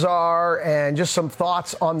courses are and just some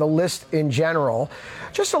thoughts on the list in general,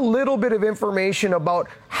 just a little bit of information about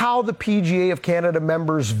how the PGA of Canada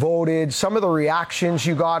members voted, some of the reactions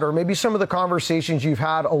you got, or maybe some of the conversations you've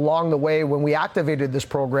had along the way when we activated this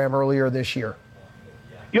program earlier this year.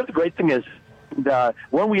 The great thing is,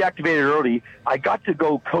 when we activated early, I got to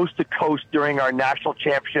go coast to coast during our national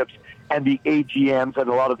championships and the AGMs and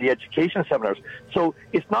a lot of the education seminars. So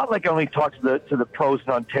it's not like I only talked to the pros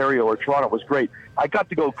in Ontario or Toronto. It was great. I got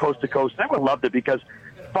to go coast to coast. Everyone loved it because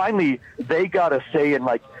finally they got a say in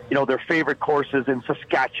their favorite courses in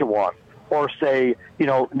Saskatchewan or say,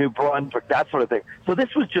 New Brunswick, that sort of thing. So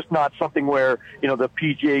this was just not something where, the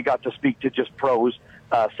PGA got to speak to just pros.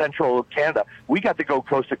 Central Canada, we got to go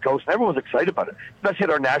coast to coast, and everyone was excited about it, especially at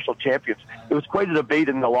our national champions. It was quite a debate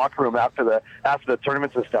in the locker room after the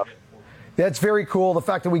tournaments and stuff. That's very cool, the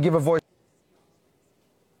fact that we give a voice.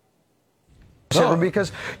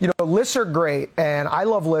 Because, lists are great, and I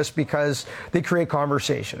love lists because they create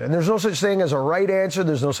conversation. And there's no such thing as a right answer.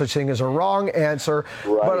 There's no such thing as a wrong answer.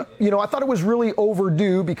 Right. But, I thought it was really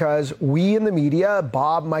overdue because we in the media,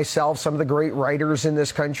 Bob, myself, some of the great writers in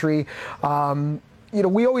this country,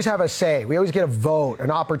 we always have a say. We always get a vote,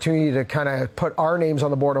 an opportunity to kind of put our names on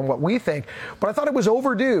the board on what we think. But I thought it was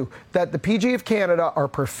overdue that the PGA of Canada, our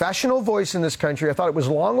professional voice in this country, I thought it was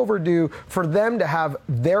long overdue for them to have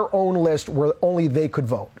their own list where only they could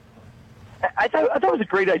vote. I thought it was a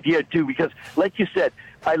great idea, too, because, like you said,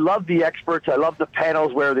 I love the experts. I love the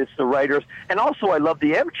panels where it's the writers. And also I love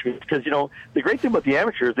the amateurs because, the great thing about the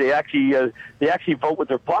amateurs, they actually vote with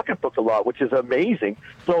their pocketbook a lot, which is amazing.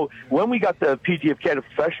 So when we got the PGA of Canada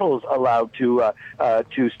professionals allowed to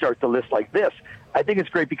start the list like this, I think it's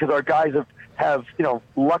great because our guys have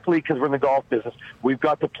luckily, because we're in the golf business, we've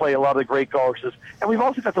got to play a lot of the great golfers, and we've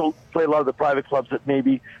also got to play a lot of the private clubs that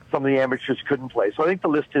maybe some of the amateurs couldn't play. So I think the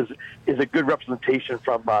list is a good representation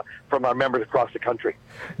from our members across the country.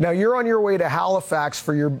 Now, you're on your way to Halifax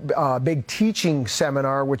for your big teaching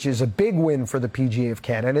seminar, which is a big win for the PGA of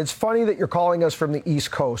Canada. And it's funny that you're calling us from the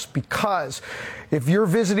East Coast because if you're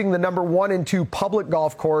visiting the number 1 and 2 public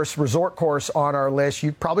golf course, resort course on our list,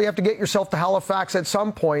 you probably have to get yourself to Halifax at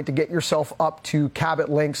some point to get yourself up to Cabot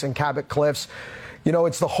Links and Cabot Cliffs.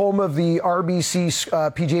 It's the home of the RBC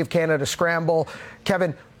PGA of Canada Scramble.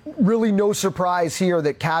 Kevin, really no surprise here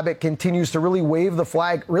that Cabot continues to really wave the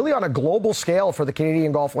flag really on a global scale for the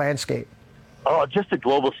Canadian golf landscape. Oh, just a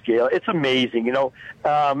global scale. It's amazing,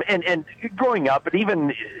 and growing up, and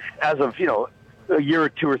even as of, a year or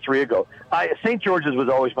 2 or 3 ago, St. George's was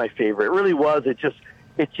always my favorite. It really was. It's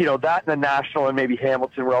that and the National and maybe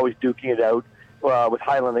Hamilton were always duking it out with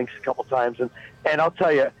Highland Links a couple times. And I'll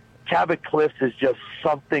tell you, Cabot Cliffs is just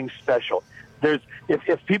something special.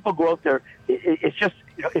 If people go out there, it's just,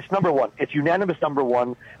 it's number 1. It's unanimous number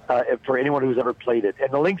 1 for anyone who's ever played it.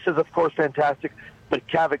 And the Links is, of course, fantastic, but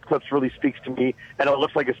Cabot Cliffs really speaks to me, and it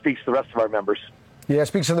looks like it speaks to the rest of our members. Yeah, it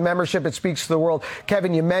speaks to the membership. It speaks to the world.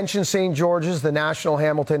 Kevin, you mentioned St. George's, the National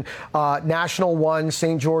Hamilton, National 1,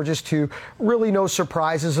 St. George's 2. Really no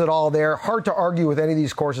surprises at all there. Hard to argue with any of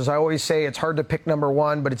these courses. I always say it's hard to pick number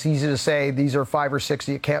 1, but it's easy to say these are 5 or 6.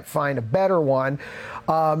 You can't find a better one.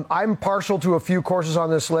 I'm partial to a few courses on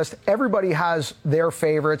this list. Everybody has their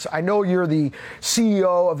favorites. I know you're the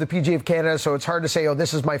CEO of the PGA of Canada, so it's hard to say,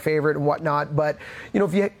 this is my favorite and whatnot. But,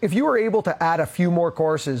 if you were able to add a few more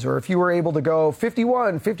courses, or if you were able to go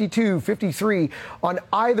 51, 52, 53 on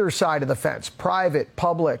either side of the fence, private,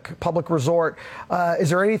 public resort, is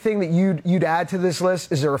there anything that you'd add to this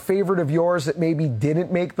list? Is there a favorite of yours that maybe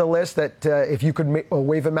didn't make the list that if you could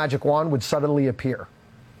wave a magic wand would suddenly appear?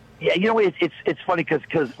 Yeah, it's funny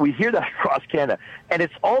because we hear that across Canada, and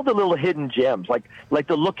it's all the little hidden gems, like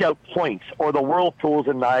the Lookout Points or the whirlpools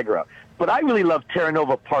in Niagara. But I really love Terra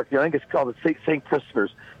Nova Park. I think it's called the St.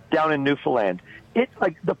 Christopher's down in Newfoundland. It's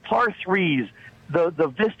like the par 3s,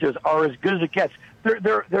 the vistas are as good as it gets.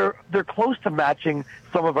 They're close to matching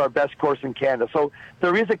some of our best course in Canada. So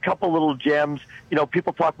there is a couple little gems.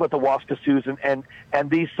 People talk about the Waskasu's and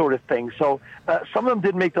these sort of things. So some of them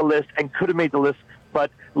didn't make the list and could have made the list. But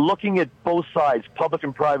looking at both sides, public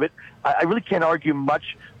and private, I really can't argue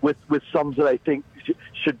much with some that I think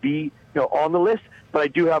should be on the list. But I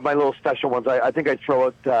do have my little special ones. I think I'd throw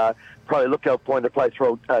out probably Lookout Point. I'd probably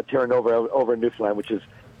throw Terra Nova over in Newfoundland, which is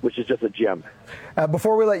just a gem.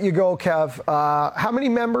 Before we let you go, Kev, how many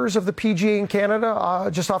members of the PGA in Canada,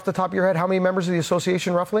 just off the top of your head, how many members of the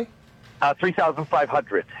association roughly?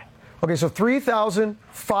 3,500. Okay, so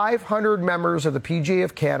 3,500 members of the PGA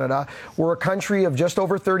of Canada. We're a country of just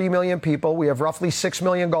over 30 million people. We have roughly 6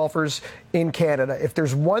 million golfers in Canada. If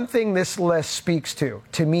there's one thing this list speaks to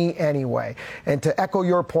me anyway, and to echo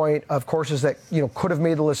your point of courses that could have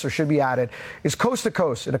made the list or should be added, is coast to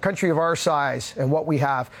coast in a country of our size and what we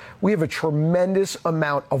have a tremendous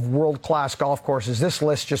amount of world-class golf courses. This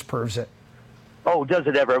list just proves it. Oh, does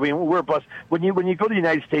it ever? I mean, we're blessed. When you go to the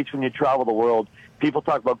United States, when you travel the world, people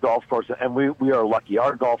talk about golf courses, and we are lucky.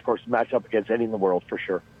 Our golf courses match up against any in the world for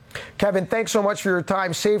sure. Kevin, thanks so much for your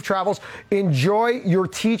time. Safe travels. Enjoy your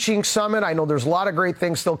teaching summit. I know there's a lot of great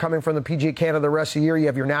things still coming from the PGA Canada the rest of the year. You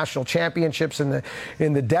have your national championships in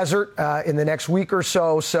the desert in the next week or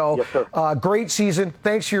so. So yes, great season.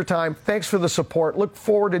 Thanks for your time. Thanks for the support. Look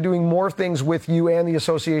forward to doing more things with you and the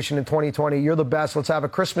association in 2020. You're the best. Let's have a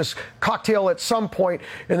Christmas cocktail at some point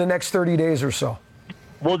in the next 30 days or so.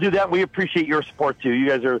 We'll do that. We appreciate your support, too. You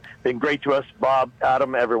guys have been great to us, Bob,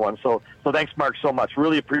 Adam, everyone. So thanks, Mark, so much.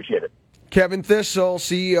 Really appreciate it. Kevin Thistle,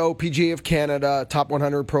 CEO, PGA of Canada, Top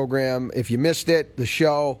 100 program. If you missed it, the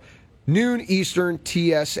show, Noon Eastern,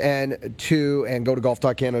 TSN2, and go to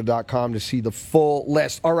golf.canada.com to see the full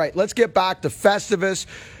list. All right, let's get back to Festivus.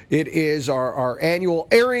 It is our annual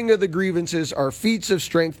airing of the grievances, our feats of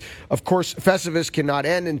strength. Of course, Festivus cannot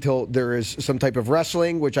end until there is some type of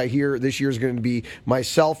wrestling, which I hear this year is going to be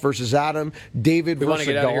myself versus Adam, David versus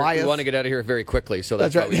Goliath. We want to get out of here very quickly, so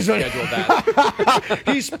that's why we scheduled that.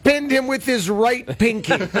 He's pinned him with his right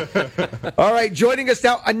pinky. All right, joining us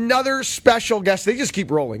now, another special guest. They just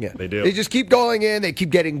keep rolling in. They do. They just keep going in. They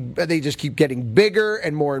just keep getting bigger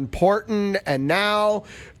and more important. And now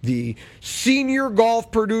the senior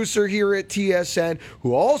golf producer here at TSN,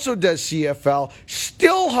 who also does CFL,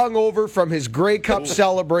 still hungover from his Grey Cup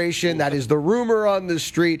celebration. That is the rumor on the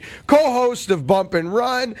street. Co-host of Bump and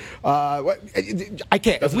Run. I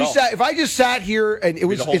can't. If I just sat here and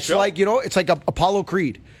it's show. like, it's like Apollo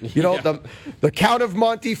Creed. The Count of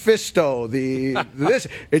Monte Fisto.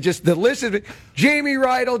 The list of Jamie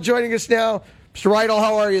Rydell joining us now. Mr. Rydell,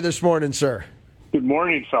 how are you this morning, sir? Good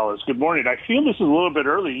morning, fellas. Good morning. I feel this is a little bit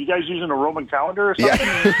early. You guys using a Roman calendar or something?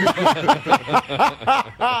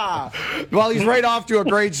 Yeah. Well, he's right off to a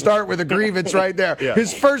great start with a grievance right there. Yeah.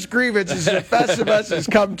 His first grievance is that Festivus has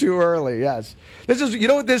come too early. Yes. This is, you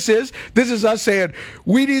know what this is? This is us saying,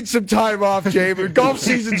 we need some time off, Jamie. Golf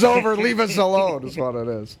season's over. Leave us alone is what it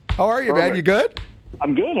is. How are you, man? You good?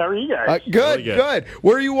 I'm good. How are you guys? Good.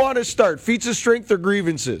 Where do you want to start? Feats of strength or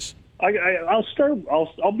grievances? I'll start.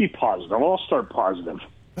 I'll be positive. I'll start positive.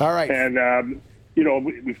 All right. And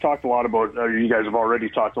we've talked a lot about. You guys have already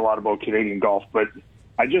talked a lot about Canadian golf, but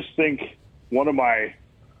I just think one of my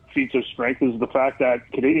feats of strength is the fact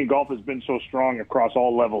that Canadian golf has been so strong across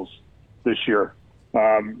all levels this year.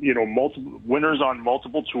 Multiple winners on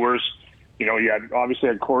multiple tours. You obviously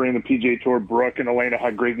had Corey on the PGA Tour. Brooke and Elena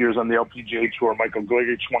had great years on the LPGA Tour. Michael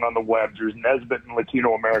Gligic won on the Web. There's Nesbitt in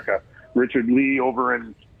Latino America. Richard Lee over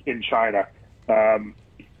in China.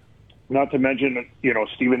 Not to mention,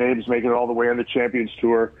 Stephen Abe's making it all the way on the Champions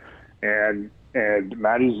Tour, and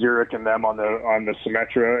Matty Zurich and them on the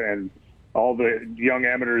Symetra, and all the young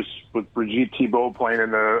amateurs with Brigitte Thibault playing in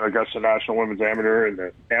the Augusta National Women's Amateur, and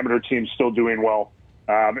the amateur team's still doing well.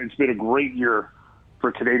 It's been a great year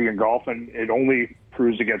for Canadian golf, and it only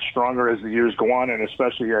proves to get stronger as the years go on, and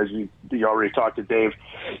especially as you already talked to Dave,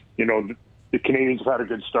 the Canadians have had a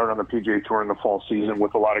good start on the PGA Tour in the fall season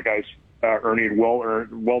with a lot of guys earning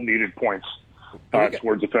well-needed points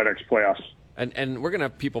towards the FedEx playoffs. And we're going to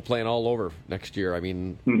have people playing all over next year. I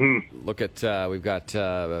mean, look at we've got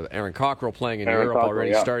Aaron Cockrell playing in Europe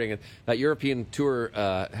already, starting. That European tour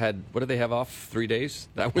had, what did they have off? 3 days?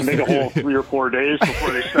 That was a whole 3 or 4 days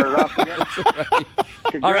before they started off again.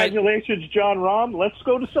 Right. Congratulations, John Rahm. Let's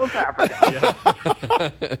go to South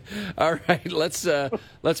Africa. All right,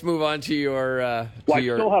 let's move on to your. I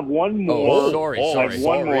still have one more. Sorry.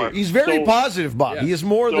 One more. He's very positive, Bob. Yeah. He is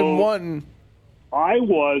more than one. I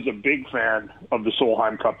was a big fan of the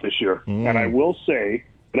Solheim Cup this year, and I will say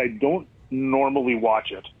that I don't normally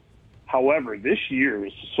watch it. However, this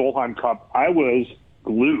year's Solheim Cup, I was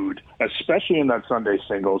glued, especially in that Sunday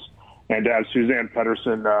singles, and to have Suzanne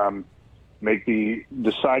Pedersen make the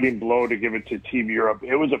deciding blow to give it to Team Europe.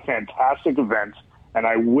 It was a fantastic event, and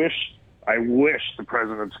I wish the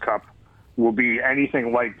President's Cup will be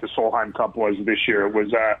anything like the Solheim Cup was this year.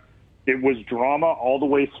 It was drama all the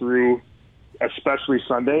way through, especially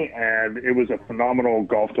Sunday, and it was a phenomenal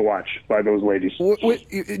golf to watch by those ladies.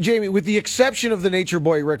 Jamie, with the exception of the nature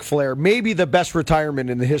boy Ric Flair, maybe the best retirement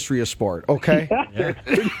in the history of sport, okay? Yeah.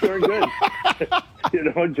 It's very good.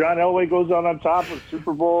 John Elway goes on top of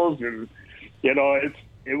Super Bowls, and, it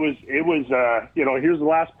was here's the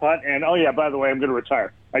last putt, and, oh, yeah, by the way, I'm going to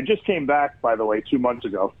retire. I just came back, by the way, 2 months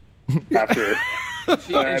ago after,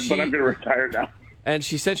 but I'm going to retire now. And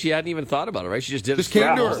she said she hadn't even thought about it, right? She just did it. Just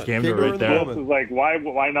came to her. Came to her right there. It was like, why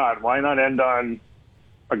not? Why not end on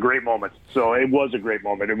a great moment? So it was a great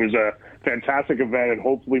moment. It was a fantastic event, and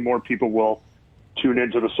hopefully more people will tune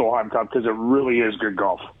into the Solheim Cup because it really is good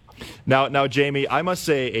golf. Now, Jamie, I must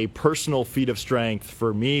say a personal feat of strength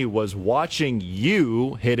for me was watching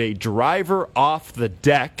you hit a driver off the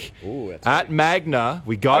deck at Magna.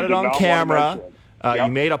 We got it on camera. You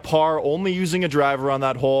made a par only using a driver on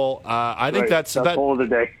that hole. I think that's hole of the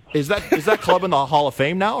day. Is that club in the Hall of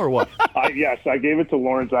Fame now, or what? Yes, I gave it to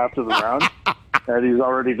Lawrence after the round, and he's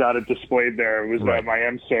already got it displayed there. It was my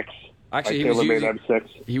M6. Actually,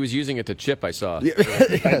 he was using it to chip, I saw. I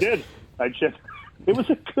did. I chipped. It was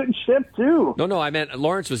a good chip, too. No, I meant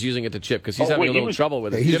Lawrence was using it to chip because he's having a little trouble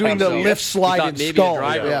with it. He's doing the lift, slide, and stall.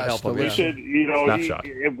 Maybe a driver would help him.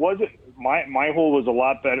 It wasn't. My hole was a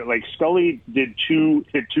lot better. Like Scully hit two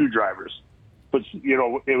drivers, But, you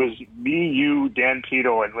know, it was me, you, Dan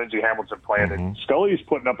Pito, and Lindsay Hamilton playing, and Scully's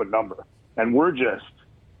putting up a number. And we're just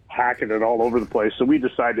hacking it all over the place. So we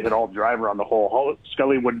decided to hit all driver on the hole.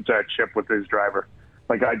 Scully wouldn't chip with his driver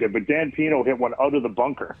like I did. But Dan Pino hit one out of the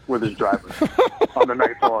bunker with his driver on the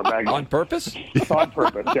ninth hole. On purpose? On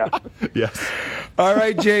purpose, yeah. Yes. All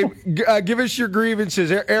right, James, give us your grievances.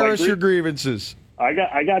 Air us your grievances. I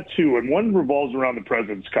got two, and one revolves around the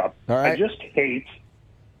President's Cup. All right. I just hate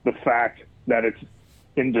the fact that it's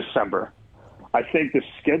in December. I think the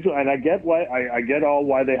schedule, and I get why I get all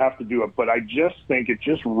why they have to do it, but I just think it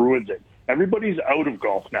just ruins it. Everybody's out of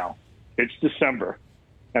golf now. It's December,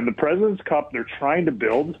 and the President's Cup they're trying to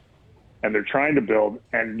build, and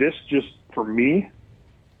this just for me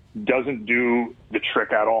doesn't do the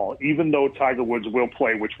trick at all. Even though Tiger Woods will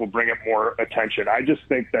play, which will bring it more attention, I just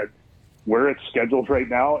think that where it's scheduled right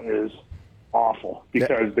now is awful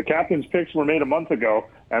because the captain's picks were made a month ago,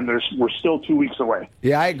 and we're still 2 weeks away.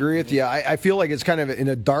 Yeah, I agree with you. I feel like it's kind of in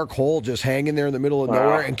a dark hole just hanging there in the middle of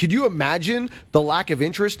nowhere. And could you imagine the lack of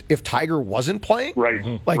interest if Tiger wasn't playing?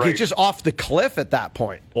 Right. Like, it's just off the cliff at that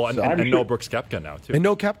point. Well, and no Brooks Koepka now, too. And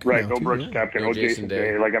no Koepka Right, now, no too, Brooks yeah. Koepka, no Jason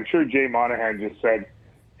Day. Like, I'm sure Jay Monahan just said,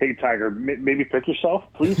 hey, Tiger, maybe pick yourself,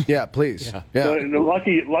 please? Yeah, please. Yeah. So,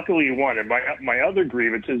 luckily he won. And my other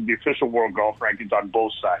grievance is the official world golf rankings on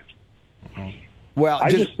both sides. Well, I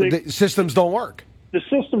just think the systems don't work. The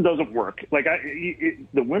system doesn't work. Like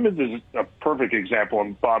the women's is a perfect example.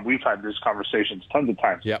 And Bob, we've had these conversations tons of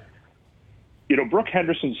times. Yep. You know, Brooke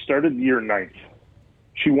Henderson started the year 9th.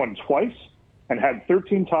 She won twice and had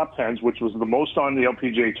 13 top 10s, which was the most on the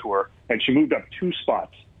LPGA Tour, and she moved up 2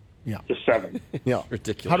 spots to 7. Yeah,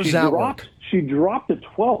 ridiculous. How does that work? She dropped to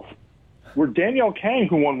 12th. Where Danielle Kang,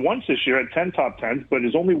 who won once this year, had 10 top 10s, but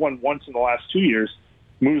has only won once in the last 2 years,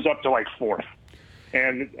 moves up to like 4th.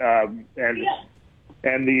 And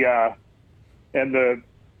the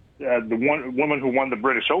one woman who won the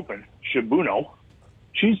British Open, Shibuno,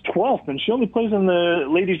 she's 12th, and she only plays on the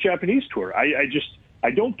Ladies Japanese Tour.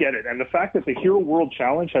 I don't get it. And the fact that the Hero World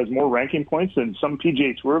Challenge has more ranking points than some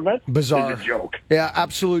PGA Tour event Bizarre. is a joke. Yeah,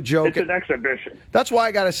 absolute joke. It's an exhibition. That's why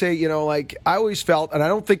I got to say, you know, like I always felt, and I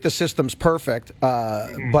don't think the system's perfect,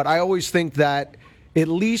 but I always think that at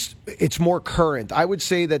least it's more current. I would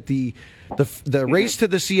say that the race to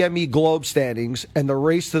the CME Globe standings and the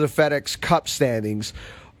race to the FedEx Cup standings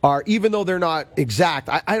are, even though they're not exact,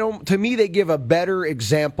 I don't. To me, they give a better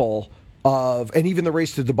example of, and even the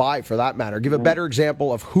race to Dubai for that matter, give a better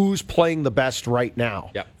example of who's playing the best right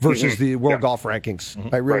now versus the World Golf Rankings.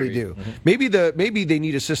 I really do. Maybe they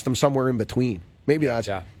need a system somewhere in between. Maybe that's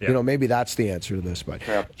maybe that's the answer to this. But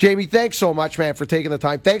Jamie, thanks so much, man, for taking the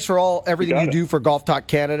time. Thanks for everything you do for Golf Talk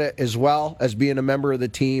Canada, as well as being a member of the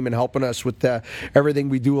team and helping us with everything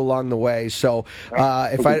we do along the way. So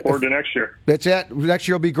looking forward to next year. That's it. Next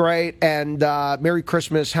year will be great. And Merry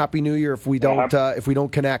Christmas, Happy New Year if we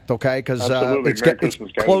don't connect, okay? Because it's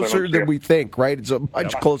closer than we think, right? It's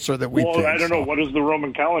much closer than we think. Well, I don't know. What does the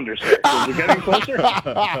Roman calendar say? Is it getting closer?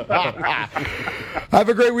 Have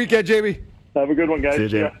a great weekend, Jamie. Have a good one, guys.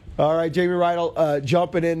 See you, All right, Jamie Rydell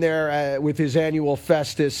jumping in there with his annual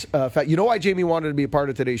Festus. You know why Jamie wanted to be a part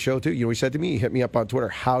of today's show, too? You know, he said to me, he hit me up on Twitter,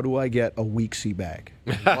 how do I get a Weeksy bag?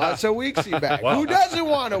 What's a Weeksy bag? Wow. Who doesn't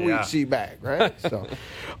want a Weeksy bag, right? So,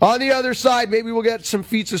 on the other side, maybe we'll get some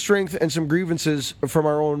feats of strength and some grievances from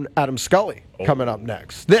our own Adam Scully coming up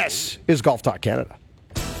next. This is Golf Talk Canada.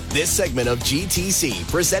 This segment of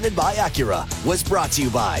GTC, presented by Acura, was brought to you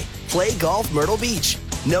by Play Golf Myrtle Beach.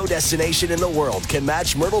 No destination in the world can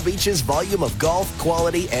match Myrtle Beach's volume of golf,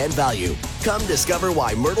 quality, and value. Come discover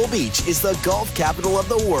why Myrtle Beach is the golf capital of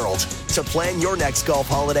the world. To plan your next golf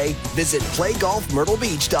holiday, visit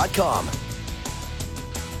playgolfmyrtlebeach.com.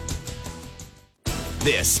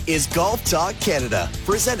 This is Golf Talk Canada,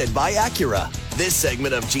 presented by Acura. This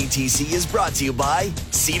segment of GTC is brought to you by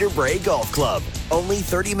Cedar Brae Golf Club. Only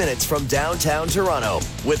 30 minutes from downtown Toronto,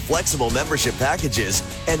 with flexible membership packages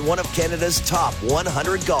and one of Canada's top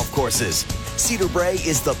 100 golf courses. Cedar Brae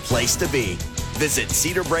is the place to be. Visit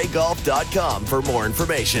cedarbraegolf.com for more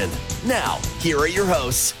information. Now, here are your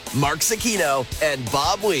hosts, Mark Sakino and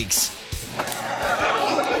Bob Weeks.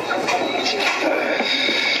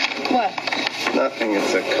 What? Nothing.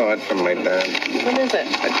 It's a card from my dad. What is it?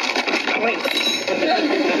 Wait.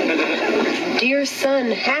 Dear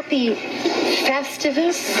son, happy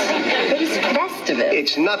Festivus? What is Festivus?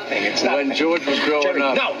 It's nothing. It's nothing. When George was growing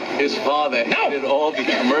up, his father hated all the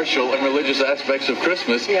commercial and religious aspects of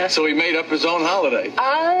Christmas, so he made up his own holiday.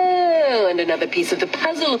 Oh, and another piece of the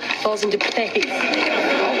puzzle falls into place.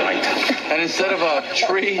 All right. And instead of a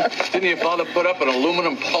tree, didn't your father put up an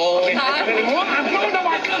aluminum pole? No, you happy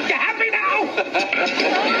now?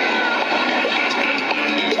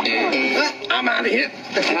 I'm out of here.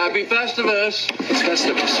 Happy Festivus. It's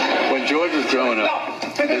Festivus. When George was growing up,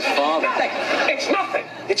 his father... It's nothing.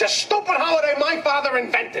 It's a stupid holiday my father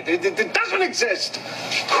invented. It doesn't exist.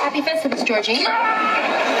 Happy Festivus, Georgie.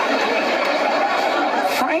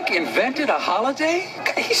 Frank invented a holiday?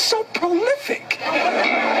 He's so prolific.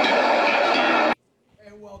 And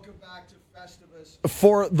welcome back to Festivus.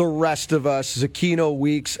 For the rest of us, Zucchino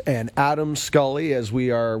Weeks and Adam Scully, as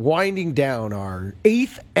we are winding down our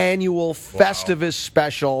 8th annual Festivus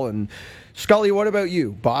special. And Scully, what about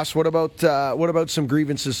you, boss? What about some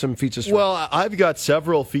grievances, some feats of strength? Well, I've got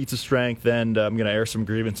several feats of strength, and I'm going to air some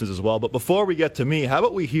grievances as well. But before we get to me, how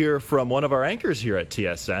about we hear from one of our anchors here at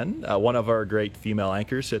TSN, one of our great female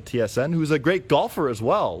anchors at TSN, who's a great golfer as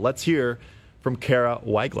well. Let's hear from Kara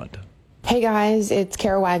Wagland. Hey guys, it's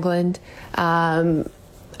Kara Wagland.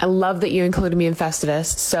 I love that you included me in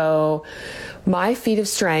Festivus. So my feat of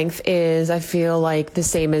strength is, I feel like, the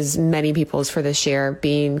same as many people's for this year,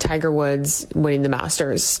 being Tiger Woods winning the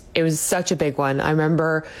Masters. It was such a big one. I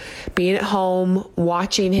remember being at home,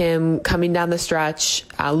 watching him coming down the stretch,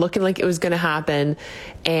 looking like it was going to happen,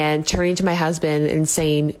 and turning to my husband and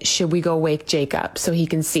saying, should we go wake Jake up so he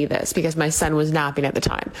can see this? Because my son was napping at the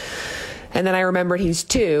time. And then I remembered he's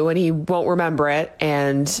 2 and he won't remember it,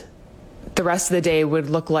 and the rest of the day would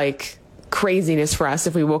look like craziness for us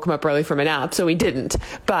if we woke him up early from a nap, so we didn't.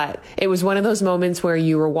 But it was one of those moments where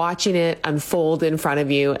you were watching it unfold in front of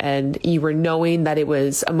you, and you were knowing that it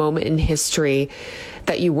was a moment in history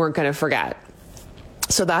that you weren't going to forget.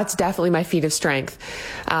 So that's definitely my feat of strength.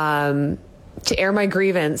 To air my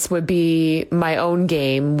grievance would be my own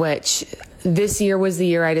game, which this year was the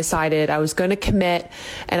year I decided I was going to commit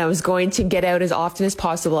and I was going to get out as often as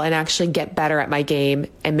possible and actually get better at my game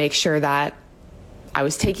and make sure that I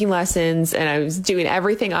was taking lessons and I was doing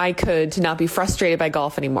everything I could to not be frustrated by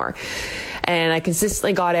golf anymore. And I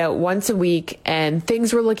consistently got out once a week and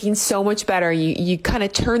things were looking so much better. You kind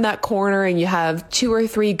of turn that corner and you have 2 or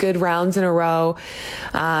 3 good rounds in a row.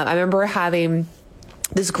 I remember having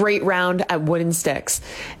this great round at Wooden Sticks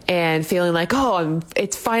and feeling like,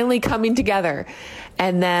 it's finally coming together.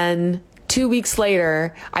 And then 2 weeks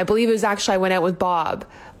later, I believe it was actually, I went out with Bob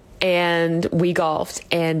and we golfed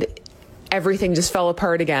and everything just fell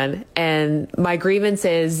apart again. And my grievance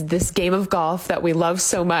is this game of golf that we love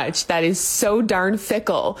so much that is so darn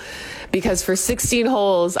fickle, because for 16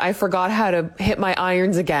 holes, I forgot how to hit my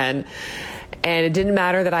irons again. And it didn't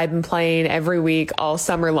matter that I'd been playing every week all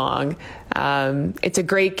summer long. It's a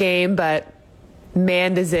great game, but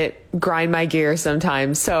man, does it grind my gears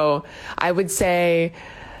sometimes. So I would say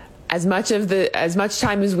as much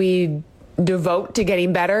time as we devote to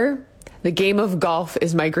getting better, the game of golf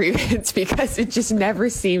is my grievance because it just never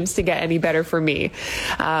seems to get any better for me.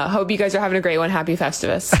 Hope you guys are having a great one. Happy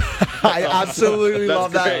Festivus. I absolutely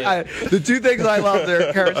love that. The 2 things I love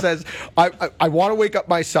there, Karen says, I want to wake up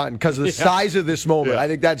my son because of the size of this moment. I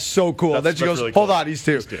think that's so cool. Then she goes, really cool. Hold on, he's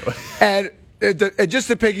 2. And just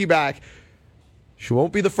to piggyback, she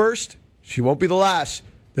won't be the first. She won't be the last.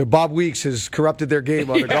 Bob Weeks has corrupted their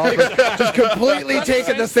game on the golf. Just completely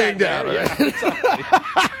taken the thing down.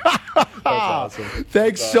 That's awesome.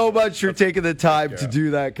 Thanks so much for taking the time to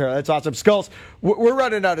do that, Carl. That's awesome. Skulls, we're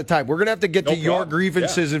running out of time. We're going to have to get to your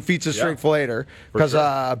grievances and feats of strength later, because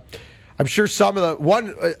I'm sure some of the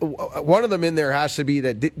one of them in there has to be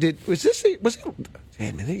that was it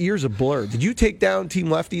man, the year's a blur. Did you take down Team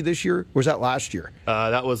Lefty this year, or was that last year?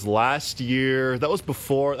 That was last year. That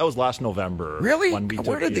was last November. Really?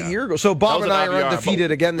 Where did the year go? So Bob and I are undefeated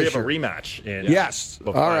again this year. We have a rematch. Yes.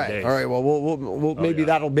 All right. Well, we'll maybe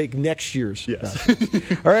that'll make next year's. Yes.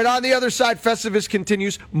 All right. On the other side, Festivus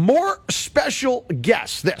continues. More special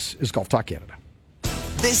guests. This is Golf Talk Canada.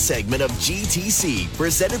 This segment of GTC,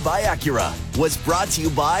 presented by Acura, was brought to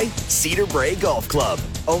you by Cedar Brae Golf Club.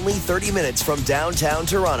 Only 30 minutes from downtown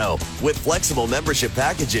Toronto, with flexible membership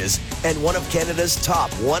packages and one of Canada's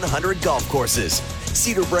top 100 golf courses.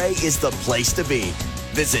 Cedar Brae is the place to be.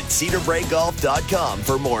 Visit cedarbraegolf.com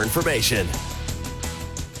for more information.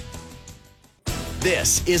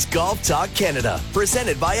 This is Golf Talk Canada,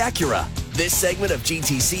 presented by Acura. This segment of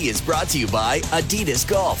GTC is brought to you by Adidas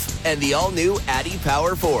Golf and the all-new Adi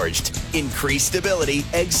Power Forged. Increased stability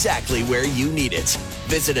exactly where you need it.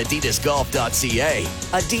 Visit adidasgolf.ca.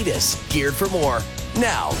 Adidas, geared for more.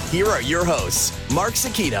 Now, here are your hosts, Mark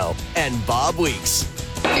Zucchino and Bob Weeks.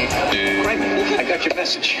 Frank, I got your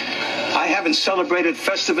message. I haven't celebrated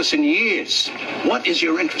Festivus in years. What is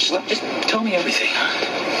your interest? Well, just tell me everything.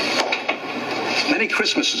 Many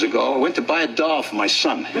Christmases ago, I went to buy a doll for my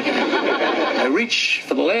son. I reached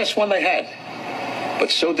for the last one they had, but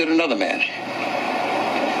so did another man.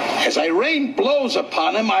 As I rained blows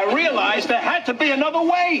upon him, I realized there had to be another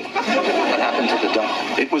way. What happened to the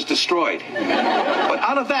doll? It was destroyed. But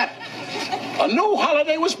out of that, a new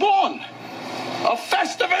holiday was born. A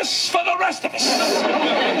Festivus for the rest of us.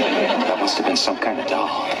 That must have been some kind of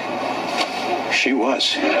doll. She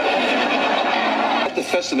was. At the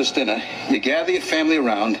Festivus dinner, you gather your family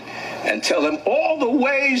around and tell them all the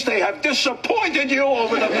ways they have disappointed you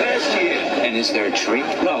over the past year. And is there a tree?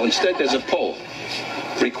 No, instead there's a pole.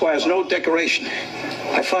 Requires no decoration.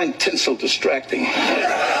 I find tinsel distracting.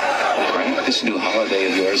 Frank, this new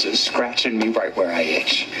holiday of yours is scratching me right where I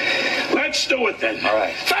itch. Let's do it then. All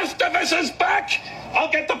right. Festivus is back.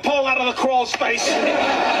 I'll get the pole out of the crawl space.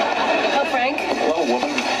 Oh, Frank. Hello, woman.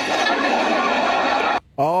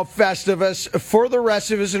 Oh, Festivus for the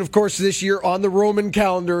rest of us. And, of course, this year on the Roman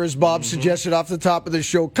calendar, as Bob suggested off the top of the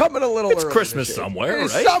show, coming a little early. It's Christmas somewhere, right?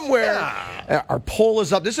 Somewhere. Yeah. Our poll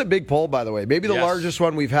is up. This is a big poll, by the way. Maybe the largest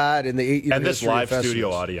one we've had in the 8-year And this history live of Festivus.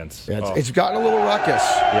 studio audience. Yeah, it's gotten a little ruckus.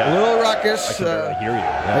 A little ruckus. I can barely hear you.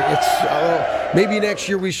 Yeah. It's maybe next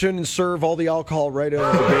year we shouldn't serve all the alcohol right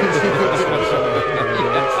out of the gate.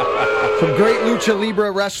 Some great lucha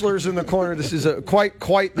libre wrestlers in the corner. This is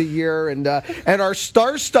quite the year, and our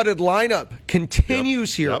star-studded lineup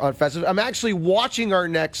continues here on Festivus. I'm actually watching our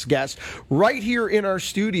next guest right here in our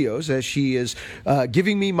studios as she is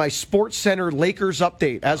giving me my Sports Center Lakers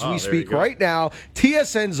update as we speak right now.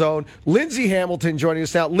 TSN Zone, Lindsay Hamilton joining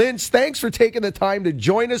us now. Linz, thanks for taking the time to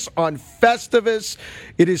join us on Festivus.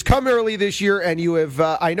 It has come early this year, and you have.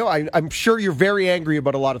 I'm sure you're very angry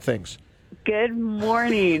about a lot of things. Good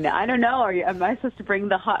morning. I don't know. Am I supposed to bring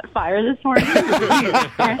the hot fire this morning?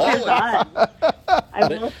 Pressure's on. I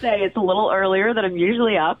will say it's a little earlier than I'm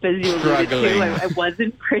usually up, as you alluded to. I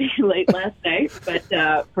wasn't pretty late last night,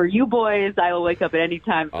 but for you boys, I will wake up at any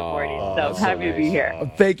time in the morning. So I'm happy to be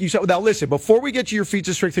here. Thank you. So now, listen. Before we get to your feats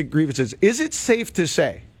of strength and grievances, is it safe to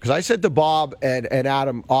say? Because I said to Bob and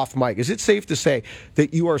Adam off mic, is it safe to say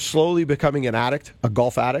that you are slowly becoming an addict, a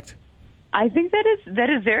golf addict? I think that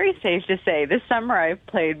is very safe to say. This summer I've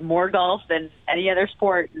played more golf than any other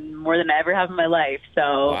sport, and more than I ever have in my life.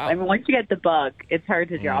 So, I mean, once you get the bug, it's hard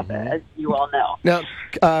to drop it, as you all know. Now,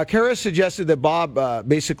 Kara suggested that Bob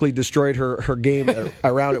basically destroyed her game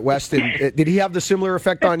around at Weston. Did he have the similar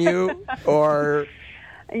effect on you, or?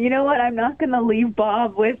 You know what? I'm not going to leave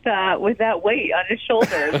Bob with that weight on his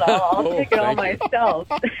shoulders. I'll take it all myself.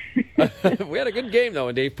 We had a good game, though,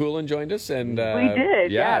 and Dave Poulin joined us. And we did.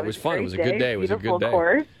 Yeah, it was fun. It was a good day. It was a good day.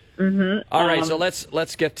 Course. Mm-hmm. All right, so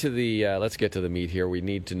let's get to the meat here. We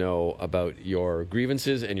need to know about your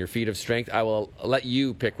grievances and your feat of strength. I will let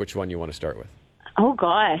you pick which one you want to start with. Oh,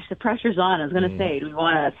 gosh, the pressure's on. I was going to say, do we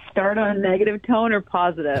want to start on a negative tone or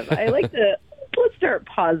positive? I like to... Let's start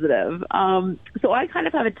positive. So I kind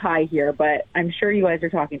of have a tie here, but I'm sure you guys are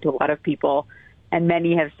talking to a lot of people, and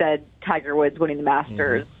many have said Tiger Woods winning the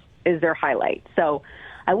Masters is their highlight. So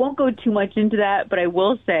I won't go too much into that, but I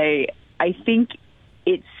will say I think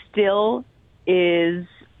it still is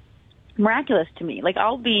miraculous to me. Like,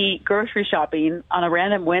 I'll be grocery shopping on a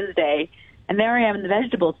random Wednesday, and there I am in the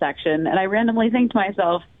vegetable section, and I randomly think to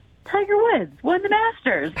myself, Tiger Woods won the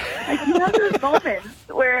Masters. Like, you have those moments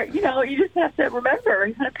where, you know, you just have to remember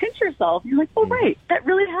and kind of pinch yourself. You're like, oh, right, that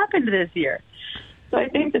really happened this year. So I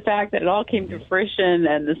think the fact that it all came to fruition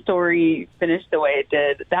and the story finished the way it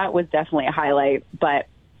did, that was definitely a highlight. But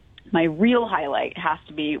my real highlight has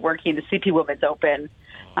to be working the CP Women's Open.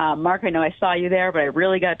 Mark, I know I saw you there, but I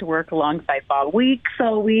really got to work alongside Bob Weeks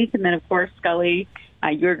all week. And then, of course, Scully,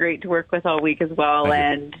 you were great to work with all week as well.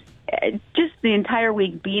 And just the entire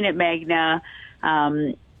week being at Magna,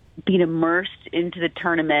 being immersed into the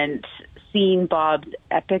tournament, seeing Bob's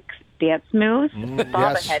epic dance moves.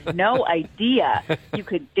 Bob, I had no idea you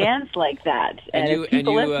could dance like that. And if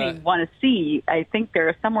people listening want to see, I think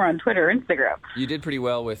they're somewhere on Twitter or Instagram. You did pretty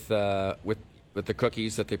well with the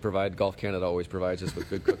cookies that they provide. Golf Canada always provides us with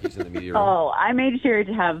good cookies in the media room. Oh, I made sure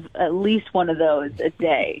to have at least one of those a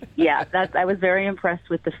day. Yeah, I was very impressed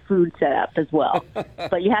with the food setup as well.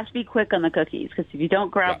 But you have to be quick on the cookies, because if you don't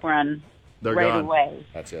grab one right away,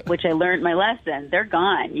 that's it. Which I learned my lesson, they're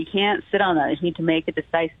gone. You can't sit on those. You need to make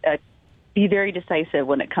be very decisive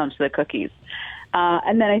when it comes to the cookies.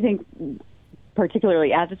 And then I think,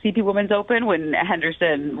 particularly at the CP Women's Open, when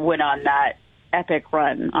Henderson went on that epic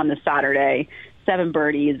run on the Saturday, 7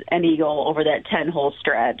 birdies, an eagle over that 10-hole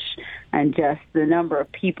stretch. and just the number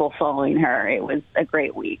of people following her. It was a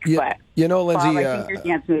great week. Yeah, but you know, Lindsay, Bob, I think your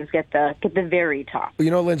dance moves get the very top.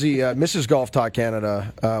 You know, Lindsay, Mrs. Golf Talk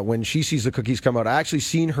Canada, when she sees the cookies come out, I actually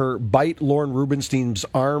seen her bite Lauren Rubinstein's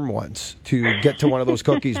arm once to get to one of those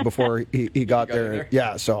cookies before he got there.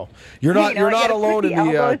 Yeah, so you're not alone in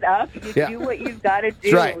the elbows up. You do what you've got to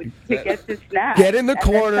do to get the snack. Get in the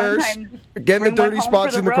corners. Get in the dirty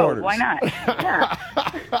spots in the corners. Why not? Yeah.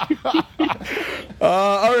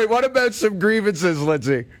 All right. What about some grievances,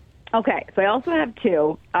 Lindsay? Okay, so I also have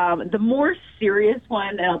two. The more serious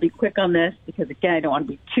one, and I'll be quick on this because, again, I don't want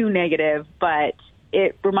to be too negative, but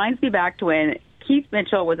it reminds me back to when Keith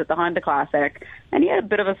Mitchell was at the Honda Classic, and he had a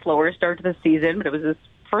bit of a slower start to the season, but it was his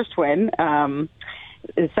first win,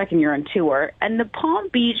 his second year on tour. And the Palm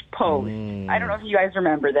Beach Post, I don't know if you guys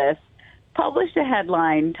remember this, published a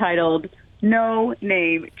headline titled, "No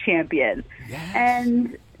Name Champion." Yes.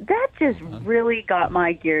 And that just really got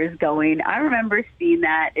my gears going. I remember seeing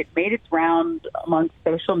that. It made its round amongst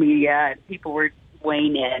social media, and people were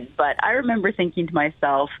weighing in. But I remember thinking to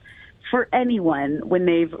myself, for anyone, when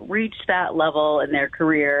they've reached that level in their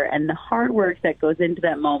career and the hard work that goes into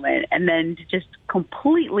that moment, and then to just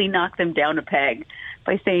completely knock them down a peg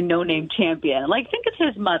by saying no name champion. Like, think of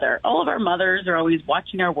his mother. All of our mothers are always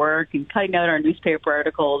watching our work and cutting out our newspaper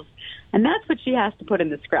articles, and that's what she has to put in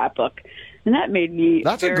the scrapbook. And that made me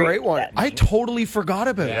That's a great one. I totally forgot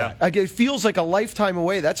about it. Like, it feels like a lifetime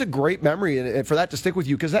away. That's a great memory, and for that to stick with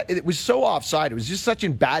you, because it was so offside. It was just such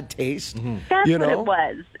in bad taste. That's what it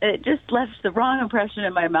was. It just left the wrong impression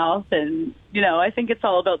in my mouth, and, I think it's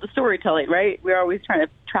all about the storytelling, right? We're always trying to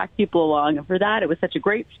track people along, and for that, it was such a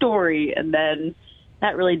great story, and then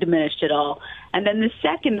that really diminished it all. And then the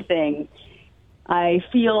second thing, I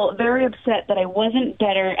feel very upset that I wasn't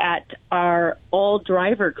better at our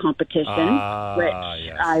all-driver competition, which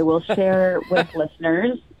I will share with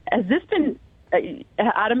listeners. Has this been...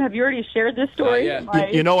 Adam, have you already shared this story?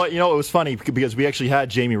 You know what? It was funny because we actually had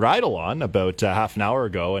Jamie Rydell on about half an hour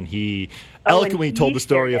ago, and he eloquently told the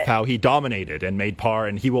story of how he dominated and made par,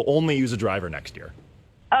 and he will only use a driver next year.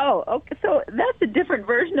 Oh, okay. So that's a different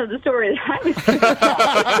version of the story that I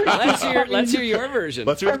was Let's hear your version.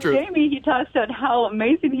 Let's hear it through. Jamie, he talks about how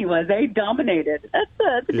amazing he was. He dominated. That's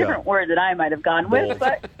a different word that I might have gone with,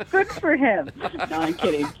 but good for him. No, I'm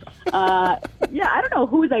kidding. I don't know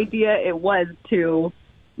whose idea it was to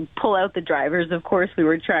pull out the drivers. Of course, we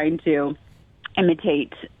were trying to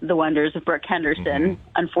imitate the wonders of Brooke Henderson.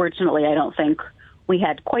 Unfortunately, I don't think we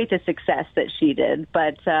had quite the success that she did,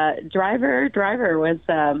 but driver was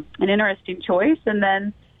an interesting choice, and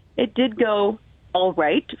then it did go all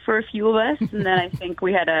right for a few of us, and then I think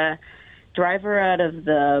we had a driver out of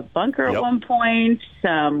the bunker at one point.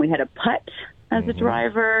 We had a putt as a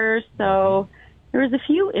driver, so there was a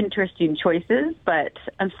few interesting choices, but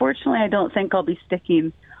unfortunately I don't think I'll be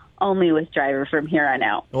sticking only with driver from here on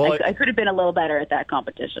out. Well, I could have been a little better at that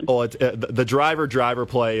competition. Well, the driver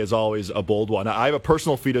play is always a bold one. I have a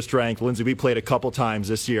personal feat of strength. Lindsay, we played a couple times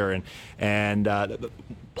this year, and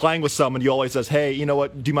playing with someone, you always says, hey, you know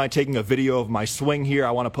what, do you mind taking a video of my swing here?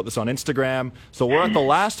 I want to put this on Instagram. So we're at the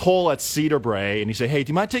last hole at Cedar Brae, and you say, hey,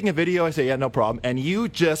 do you mind taking a video? I say, yeah, no problem. And you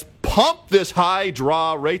just pump this high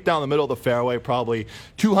draw right down the middle of the fairway, probably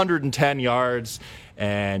 210 yards.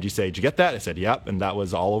 And you say, did you get that? I said, yep. And that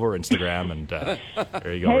was all over Instagram. And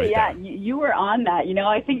there you go. Hey, there. You were on that.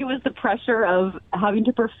 I think it was the pressure of having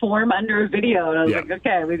to perform under a video. And I was like,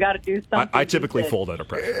 okay, we've got to do something. I typically fold out of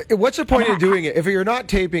pressure. What's the point of doing it? If you're not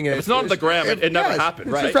taping it. If it's not on the gram, it never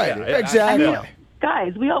happened. Right. Right. Yeah, exactly.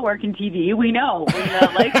 Guys, we all work in TV. We know when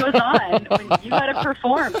the light goes on, when you got to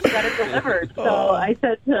perform, you got to deliver. So I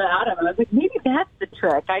said to Adam, I was like, maybe that's the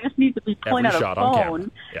trick. I just need to be pulling out a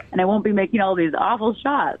phone, and I won't be making all these awful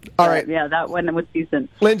shots. All right. Yeah, that one was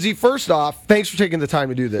decent. Lindsay, first off, thanks for taking the time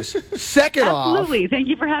to do this. Second off. Absolutely. Thank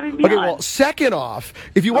you for having me on. Well, second off,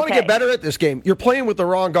 if you want to get better at this game, you're playing with the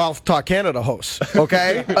wrong Golf Talk Canada hosts,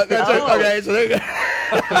 okay? Okay, so there you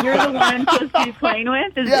go. You're the one supposed to be playing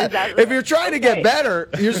with? Is that if you're trying to get better,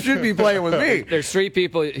 you should be playing with me. There's 3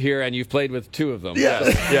 people here, and you've played with 2 of them.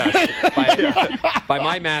 Yes. By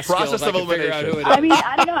my math skills, I can figure out who it is. I mean,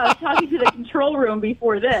 I don't know. I was talking to the control room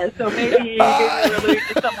before this, so maybe you were alluding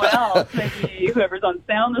to someone else. Maybe whoever's on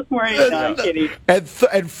sound this morning. No, I'm kidding. And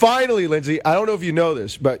finally, Lindsay, I don't know if you know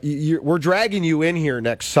this, but we're dragging you in here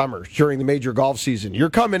next summer during the major golf season. You're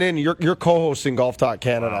coming in. You're co-hosting Golf Talk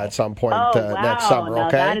Canada at some point next summer. Now,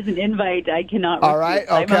 okay, that is an invite I cannot refuse. All right.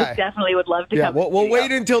 Okay. I most definitely would love to come. We'll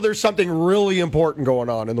wait until there's something really important going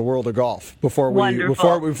on in the world of golf before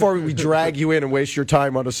we drag you in and waste your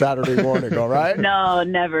time on a Saturday morning. All right? No,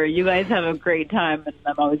 never. You guys have a great time, and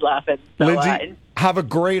I'm always laughing. So, Lindsay, Have a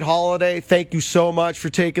great holiday. Thank you so much for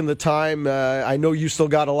taking the time. I know you still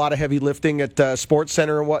got a lot of heavy lifting at Sports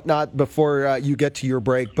Center and whatnot before you get to your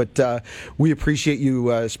break, but we appreciate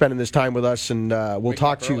you spending this time with us, and we'll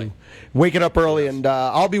talk to you. Waking up early, and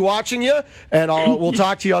I'll be watching you, and we'll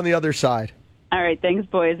talk to you on the other side. All right. Thanks,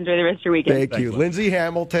 boys. Enjoy the rest of your weekend. Thank you. Lindsay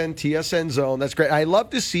Hamilton, TSN Zone. That's great. I love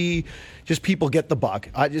to see just people get the bug.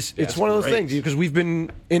 It's one of those things, because we've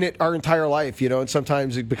been in it our entire life, and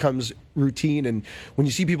sometimes it becomes routine. And when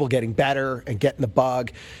you see people getting better and getting the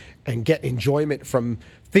bug and get enjoyment from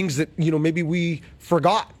things that, maybe we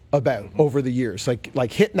forgot about over the years,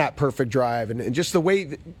 like hitting that perfect drive and just the way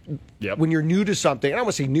that when you're new to something, and I don't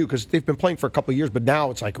want to say new because they've been playing for a couple of years, but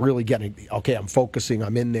now it's like really getting, okay, I'm focusing,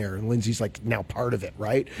 I'm in there, and Lindsay's like now part of it,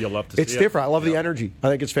 right? You'll love to see It's different. I love the energy. I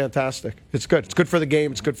think it's fantastic. It's good. It's good for the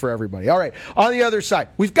game. It's good for everybody. All right. On the other side,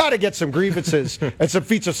 we've got to get some grievances and some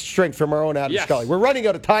feats of strength from our own Adam Scully. We're running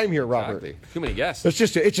out of time here, Robert. Exactly. Too many guests. It's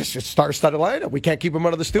just a star-studded lineup. We can't keep them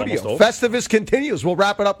out of the studio. Festivus continues. We'll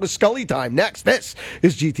wrap it up with Scully time next. This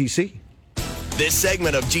is GTC. This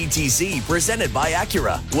segment of GTC, presented by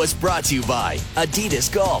Acura, was brought to you by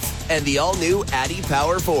Adidas Golf and the all-new Addy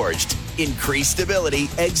Power Forged. Increased stability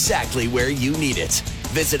exactly where you need it.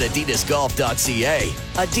 Visit adidasgolf.ca.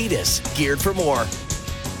 Adidas, geared for more.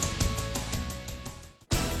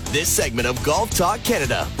 This segment of Golf Talk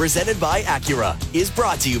Canada, presented by Acura, is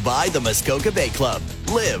brought to you by the Muskoka Bay Club.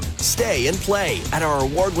 Live, stay, and play at our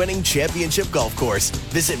award-winning championship golf course.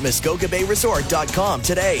 Visit MuskokaBayResort.com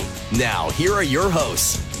today. Now, here are your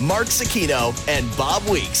hosts, Mark Sakino and Bob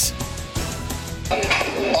Weeks.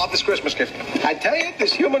 Off this Christmas gift. I tell you,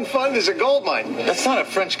 this human fund is a gold mine. That's not a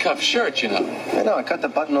French cuff shirt, I know. I cut the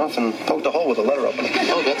button off and poked a hole with a letter opener.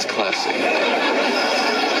 Oh, that's classy.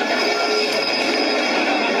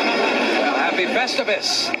 Happy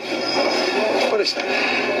Festivus. What is that?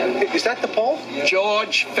 Is that the pole?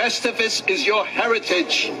 George, Festivus is your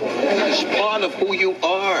heritage. It's part of who you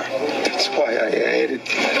are. That's why I ate it.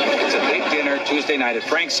 It's a big dinner Tuesday night at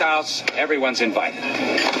Frank's house. Everyone's invited.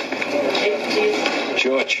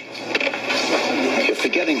 George, you're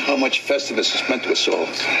forgetting how much Festivus has meant to us all.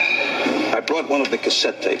 I brought one of the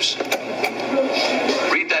cassette tapes.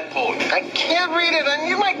 Read that poem. I can't read it. I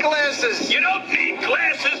need my glasses. You don't need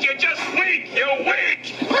glasses. You're just weak. You're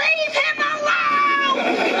weak. Leave him alone!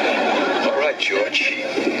 All right, George.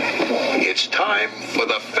 It's time for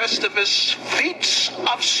the Festivus Feats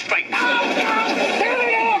of Strength. Here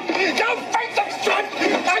they are. No feats of strength.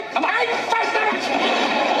 I'm Festivus.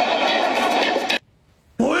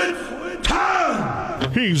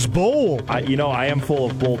 He's bold. I am full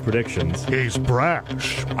of bold predictions. He's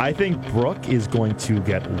brash. I think Brooke is going to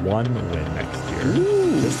get one win next year.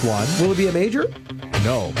 Just one. Will it be a major?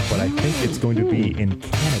 No, but I think it's going to be in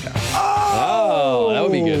Canada. Oh, that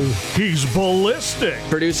would be good. He's ballistic.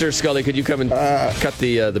 Producer Scully, could you come and cut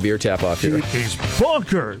the beer tap off here? He's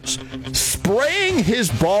bonkers. Spraying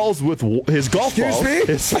his balls with his golf balls. Excuse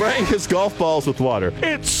me? Spraying his golf balls with water.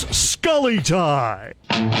 It's Scully time.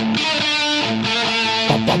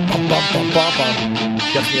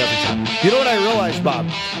 Gets me every time. You know what I realized, Bob?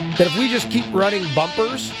 That if we just keep running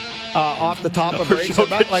bumpers off the top of breaks,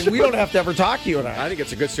 we don't have to ever talk to you and I. I think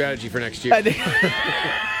it's a good strategy for next year.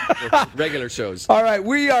 Regular shows. All right,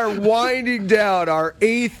 we are winding down our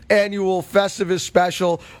 8th annual Festivus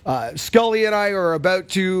special. Scully and I are about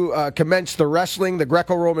to commence the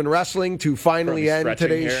Greco-Roman wrestling, to finally end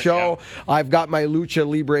today's show. Yeah. I've got my Lucha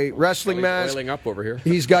Libre wrestling mask. Boiling up over here.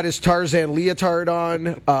 He's got his Tarzan leotard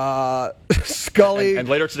on. Scully. And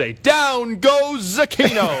later today, down goes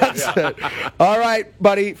Zakino. All right,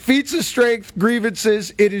 buddy. Feats of strength,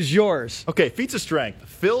 grievances, it is yours. Okay, feats of strength.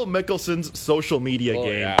 Phil Mickelson's social media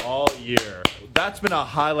game all year. That's been a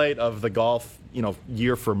highlight of the golf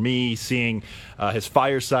year for me, seeing his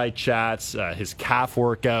fireside chats, his calf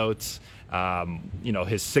workouts.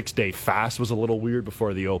 His 6-day fast was a little weird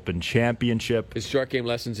before the Open Championship. His short game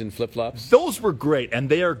lessons in flip-flops. Those were great, and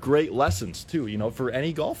they are great lessons, too, for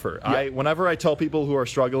any golfer. Yeah. Whenever I tell people who are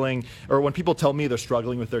struggling, or when people tell me they're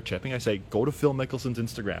struggling with their chipping, I say, go to Phil Mickelson's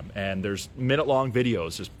Instagram, and there's minute-long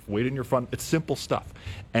videos. Just wait in your front. It's simple stuff.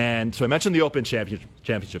 And so I mentioned the Open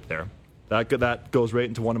Championship there. That goes right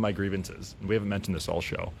into one of my grievances. We haven't mentioned this all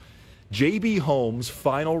show. J.B. Holmes'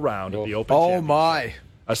 final round of the Open Championship. Oh, my.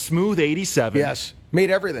 A smooth 87. Yes, made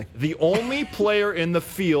everything. The only player in the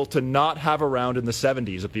field to not have a round in the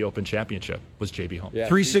 70s at the Open Championship was J.B. Holmes. Yeah,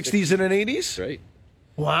 360s and an 80s? Great.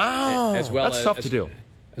 Wow. That's tough to do.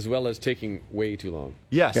 As well as taking way too long.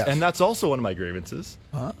 Yes, and that's also one of my grievances.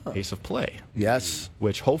 Pace of play. Yes.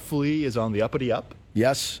 Which hopefully is on the uppity up.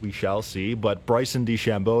 Yes. We shall see. But Bryson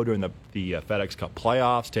DeChambeau during the FedEx Cup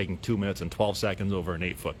playoffs, taking 2 minutes and 12 seconds over an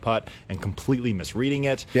 8-foot putt and completely misreading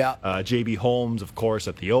it. Yeah. JB Holmes, of course,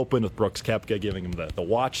 at the Open with Brooks Koepka giving him the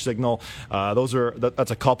watch signal.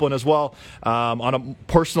 That's a couple one as well. On a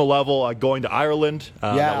personal level, going to Ireland,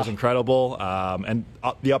 that was incredible. And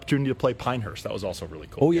the opportunity to play Pinehurst, that was also really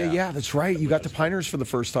cool. Oh, yeah, that's right. You got to Pinehurst for the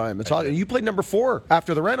first time. It's awesome. You played number 4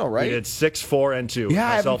 after the Reno, right? We did 6, 4, and 2. Yeah,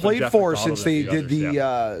 I haven't played 4 since they did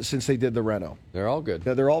since they did the Reno. They're all good.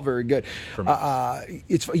 Yeah, they're all very good.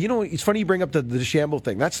 It's funny you bring up the DeChambeau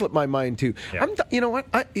thing. That slipped my mind too. Yeah. You know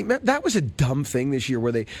what? That was a dumb thing this year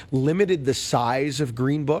where they limited the size of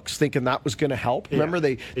green books, thinking that was going to help. Remember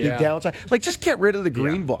they downside, like just get rid of the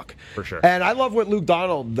green book for sure. And I love what Luke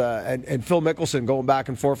Donald and Phil Mickelson going back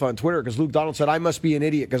and forth on Twitter, because Luke Donald said I must be an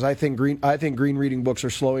idiot because I think green reading books are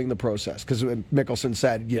slowing the process. Because Mickelson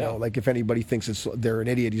said, you know, like if anybody thinks they're an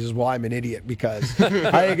idiot, he says, well, I'm an idiot because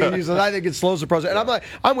I think it slows the process. And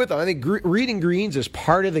I'm with him. I think reading greens is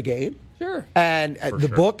part of the game. Sure. And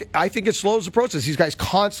book, I think it slows the process. These guys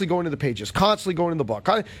constantly going to the pages, constantly going to the book.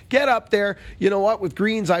 Get up there. You know what? With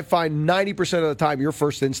greens, I find 90% of the time your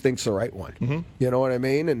first instinct's the right one. Mm-hmm. You know what I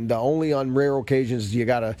mean? And only on rare occasions do you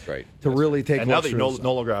got to really take. And now that you no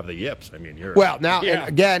longer have the yips, I mean, you're and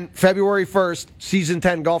again, February 1st, season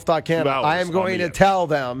 10 Golf.Canada. I am going to tell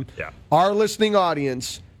them, our listening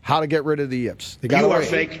audience, how to get rid of the yips. They you are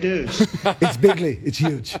fake news. It's bigly. It's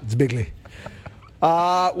huge. It's bigly.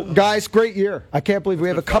 Guys, great year. I can't believe we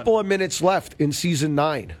have a couple of minutes left in season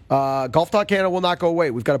 9. Golf.Canada will not go away.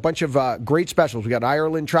 We've got a bunch of great specials. We got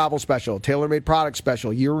Ireland travel special, TaylorMade product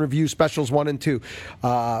special, year in review specials 1 and 2,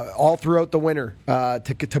 all throughout the winter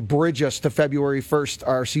to bridge us to February 1st,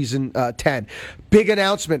 our season 10. Big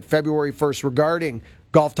announcement February 1st regarding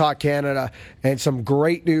Golf Talk Canada, and some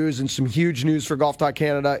great news and some huge news for Golf Talk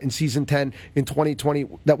Canada in season 10 in 2020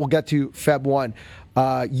 that we'll get to Feb 1.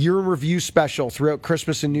 Year in review special throughout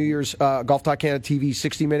Christmas and New Year's. Golf Talk Canada TV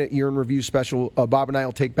 60-minute year in review special. Bob and I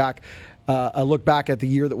will take back a look back at the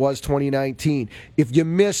year that was 2019. If you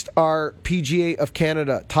missed our PGA of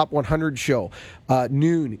Canada Top 100 show,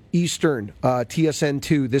 noon Eastern,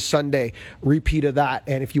 TSN2 this Sunday, repeat of that.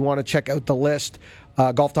 And if you want to check out the list,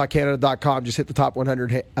 golf.canada.com, just hit the top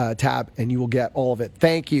 100 tab and you will get all of it.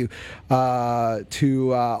 Thank you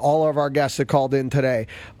to all of our guests that called in today,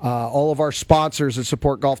 all of our sponsors that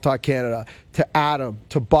support Golf Talk Canada, to Adam,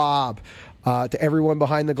 to Bob, to everyone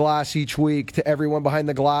behind the glass each week, to everyone behind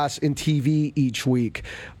the glass in TV each week.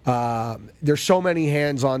 There's so many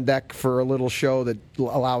hands on deck for a little show that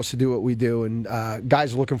allow us to do what we do. And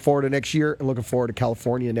guys, looking forward to next year and looking forward to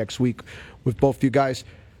California next week with both of you guys.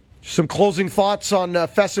 Some closing thoughts on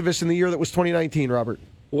Festivus in the year that was 2019, Robert?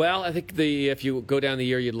 Well, I think if you go down the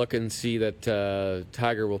year, you'd look and see that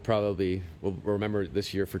Tiger will remember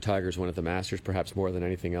this year for Tiger's win at the Masters, perhaps more than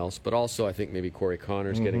anything else. But also, I think maybe Corey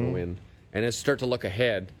Connors getting a win. And as start to look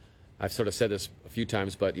ahead, I've sort of said this a few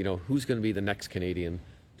times, but who's going to be the next Canadian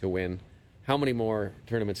to win? How many more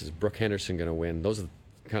tournaments is Brooke Henderson going to win? Those are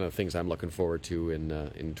the kind of things I'm looking forward to in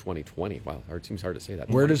 2020. Wow, it seems hard to say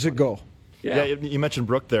that. Where does it go? Yeah, you mentioned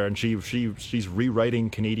Brooke there, and she's rewriting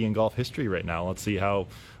Canadian golf history right now. Let's see how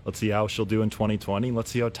she'll do in 2020. Let's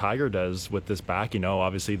see how Tiger does with this back.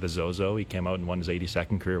 Obviously the Zozo, he came out and won his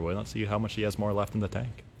 82nd career win. Let's see how much he has more left in the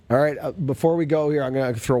tank. All right, before we go here, I'm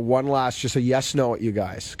going to throw one last, just a yes/no at you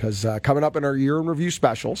guys, because coming up in our year in review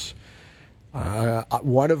specials,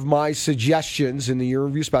 one of my suggestions in the year in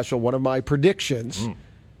review special, one of my predictions,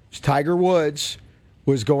 is Tiger Woods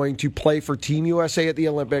was going to play for Team USA at the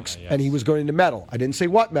Olympics, and he was going to medal. I didn't say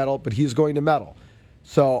what medal, but he is going to medal.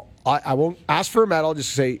 So I won't ask for a medal, just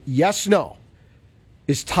say yes, no.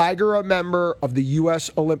 Is Tiger a member of the U.S.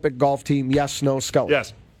 Olympic golf team? Yes, no, Scully?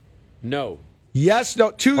 Yes. No. Yes,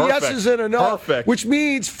 no. Two Perfect. yeses and a no. Perfect. Which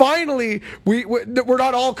means finally we're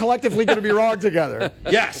not all collectively going to be wrong together.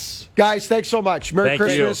 Yes. Guys, thanks so much. Merry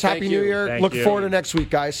Christmas. Happy New Year. Looking forward to next week,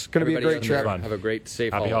 guys. Going to be a great trip. Have a great,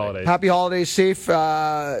 safe holidays. Happy holidays. Safe.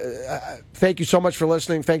 Thank you so much for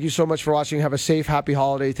listening. Thank you so much for watching. Have a safe, happy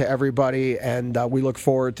holiday to everybody. And we look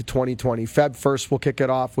forward to 2020. Feb 1st, we'll kick it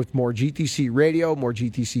off with more GTC Radio, more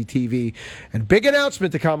GTC TV, and big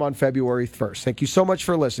announcement to come on February 1st. Thank you so much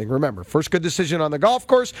for listening. Remember, first good decision on the golf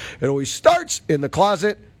course, it always starts in the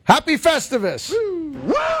closet. Happy Festivus!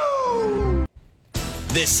 Woo!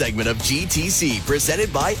 This segment of GTC,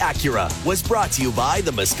 presented by Acura, was brought to you by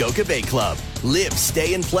the Muskoka Bay Club. Live,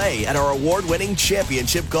 stay, and play at our award-winning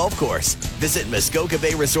championship golf course. Visit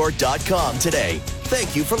MuskokaBayResort.com today.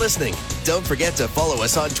 Thank you for listening. Don't forget to follow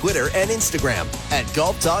us on Twitter and Instagram at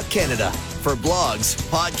Golf Talk Canada. For blogs,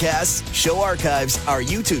 podcasts, show archives, our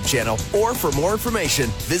YouTube channel, or for more information,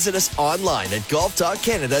 visit us online at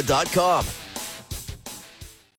golftalkcanada.com.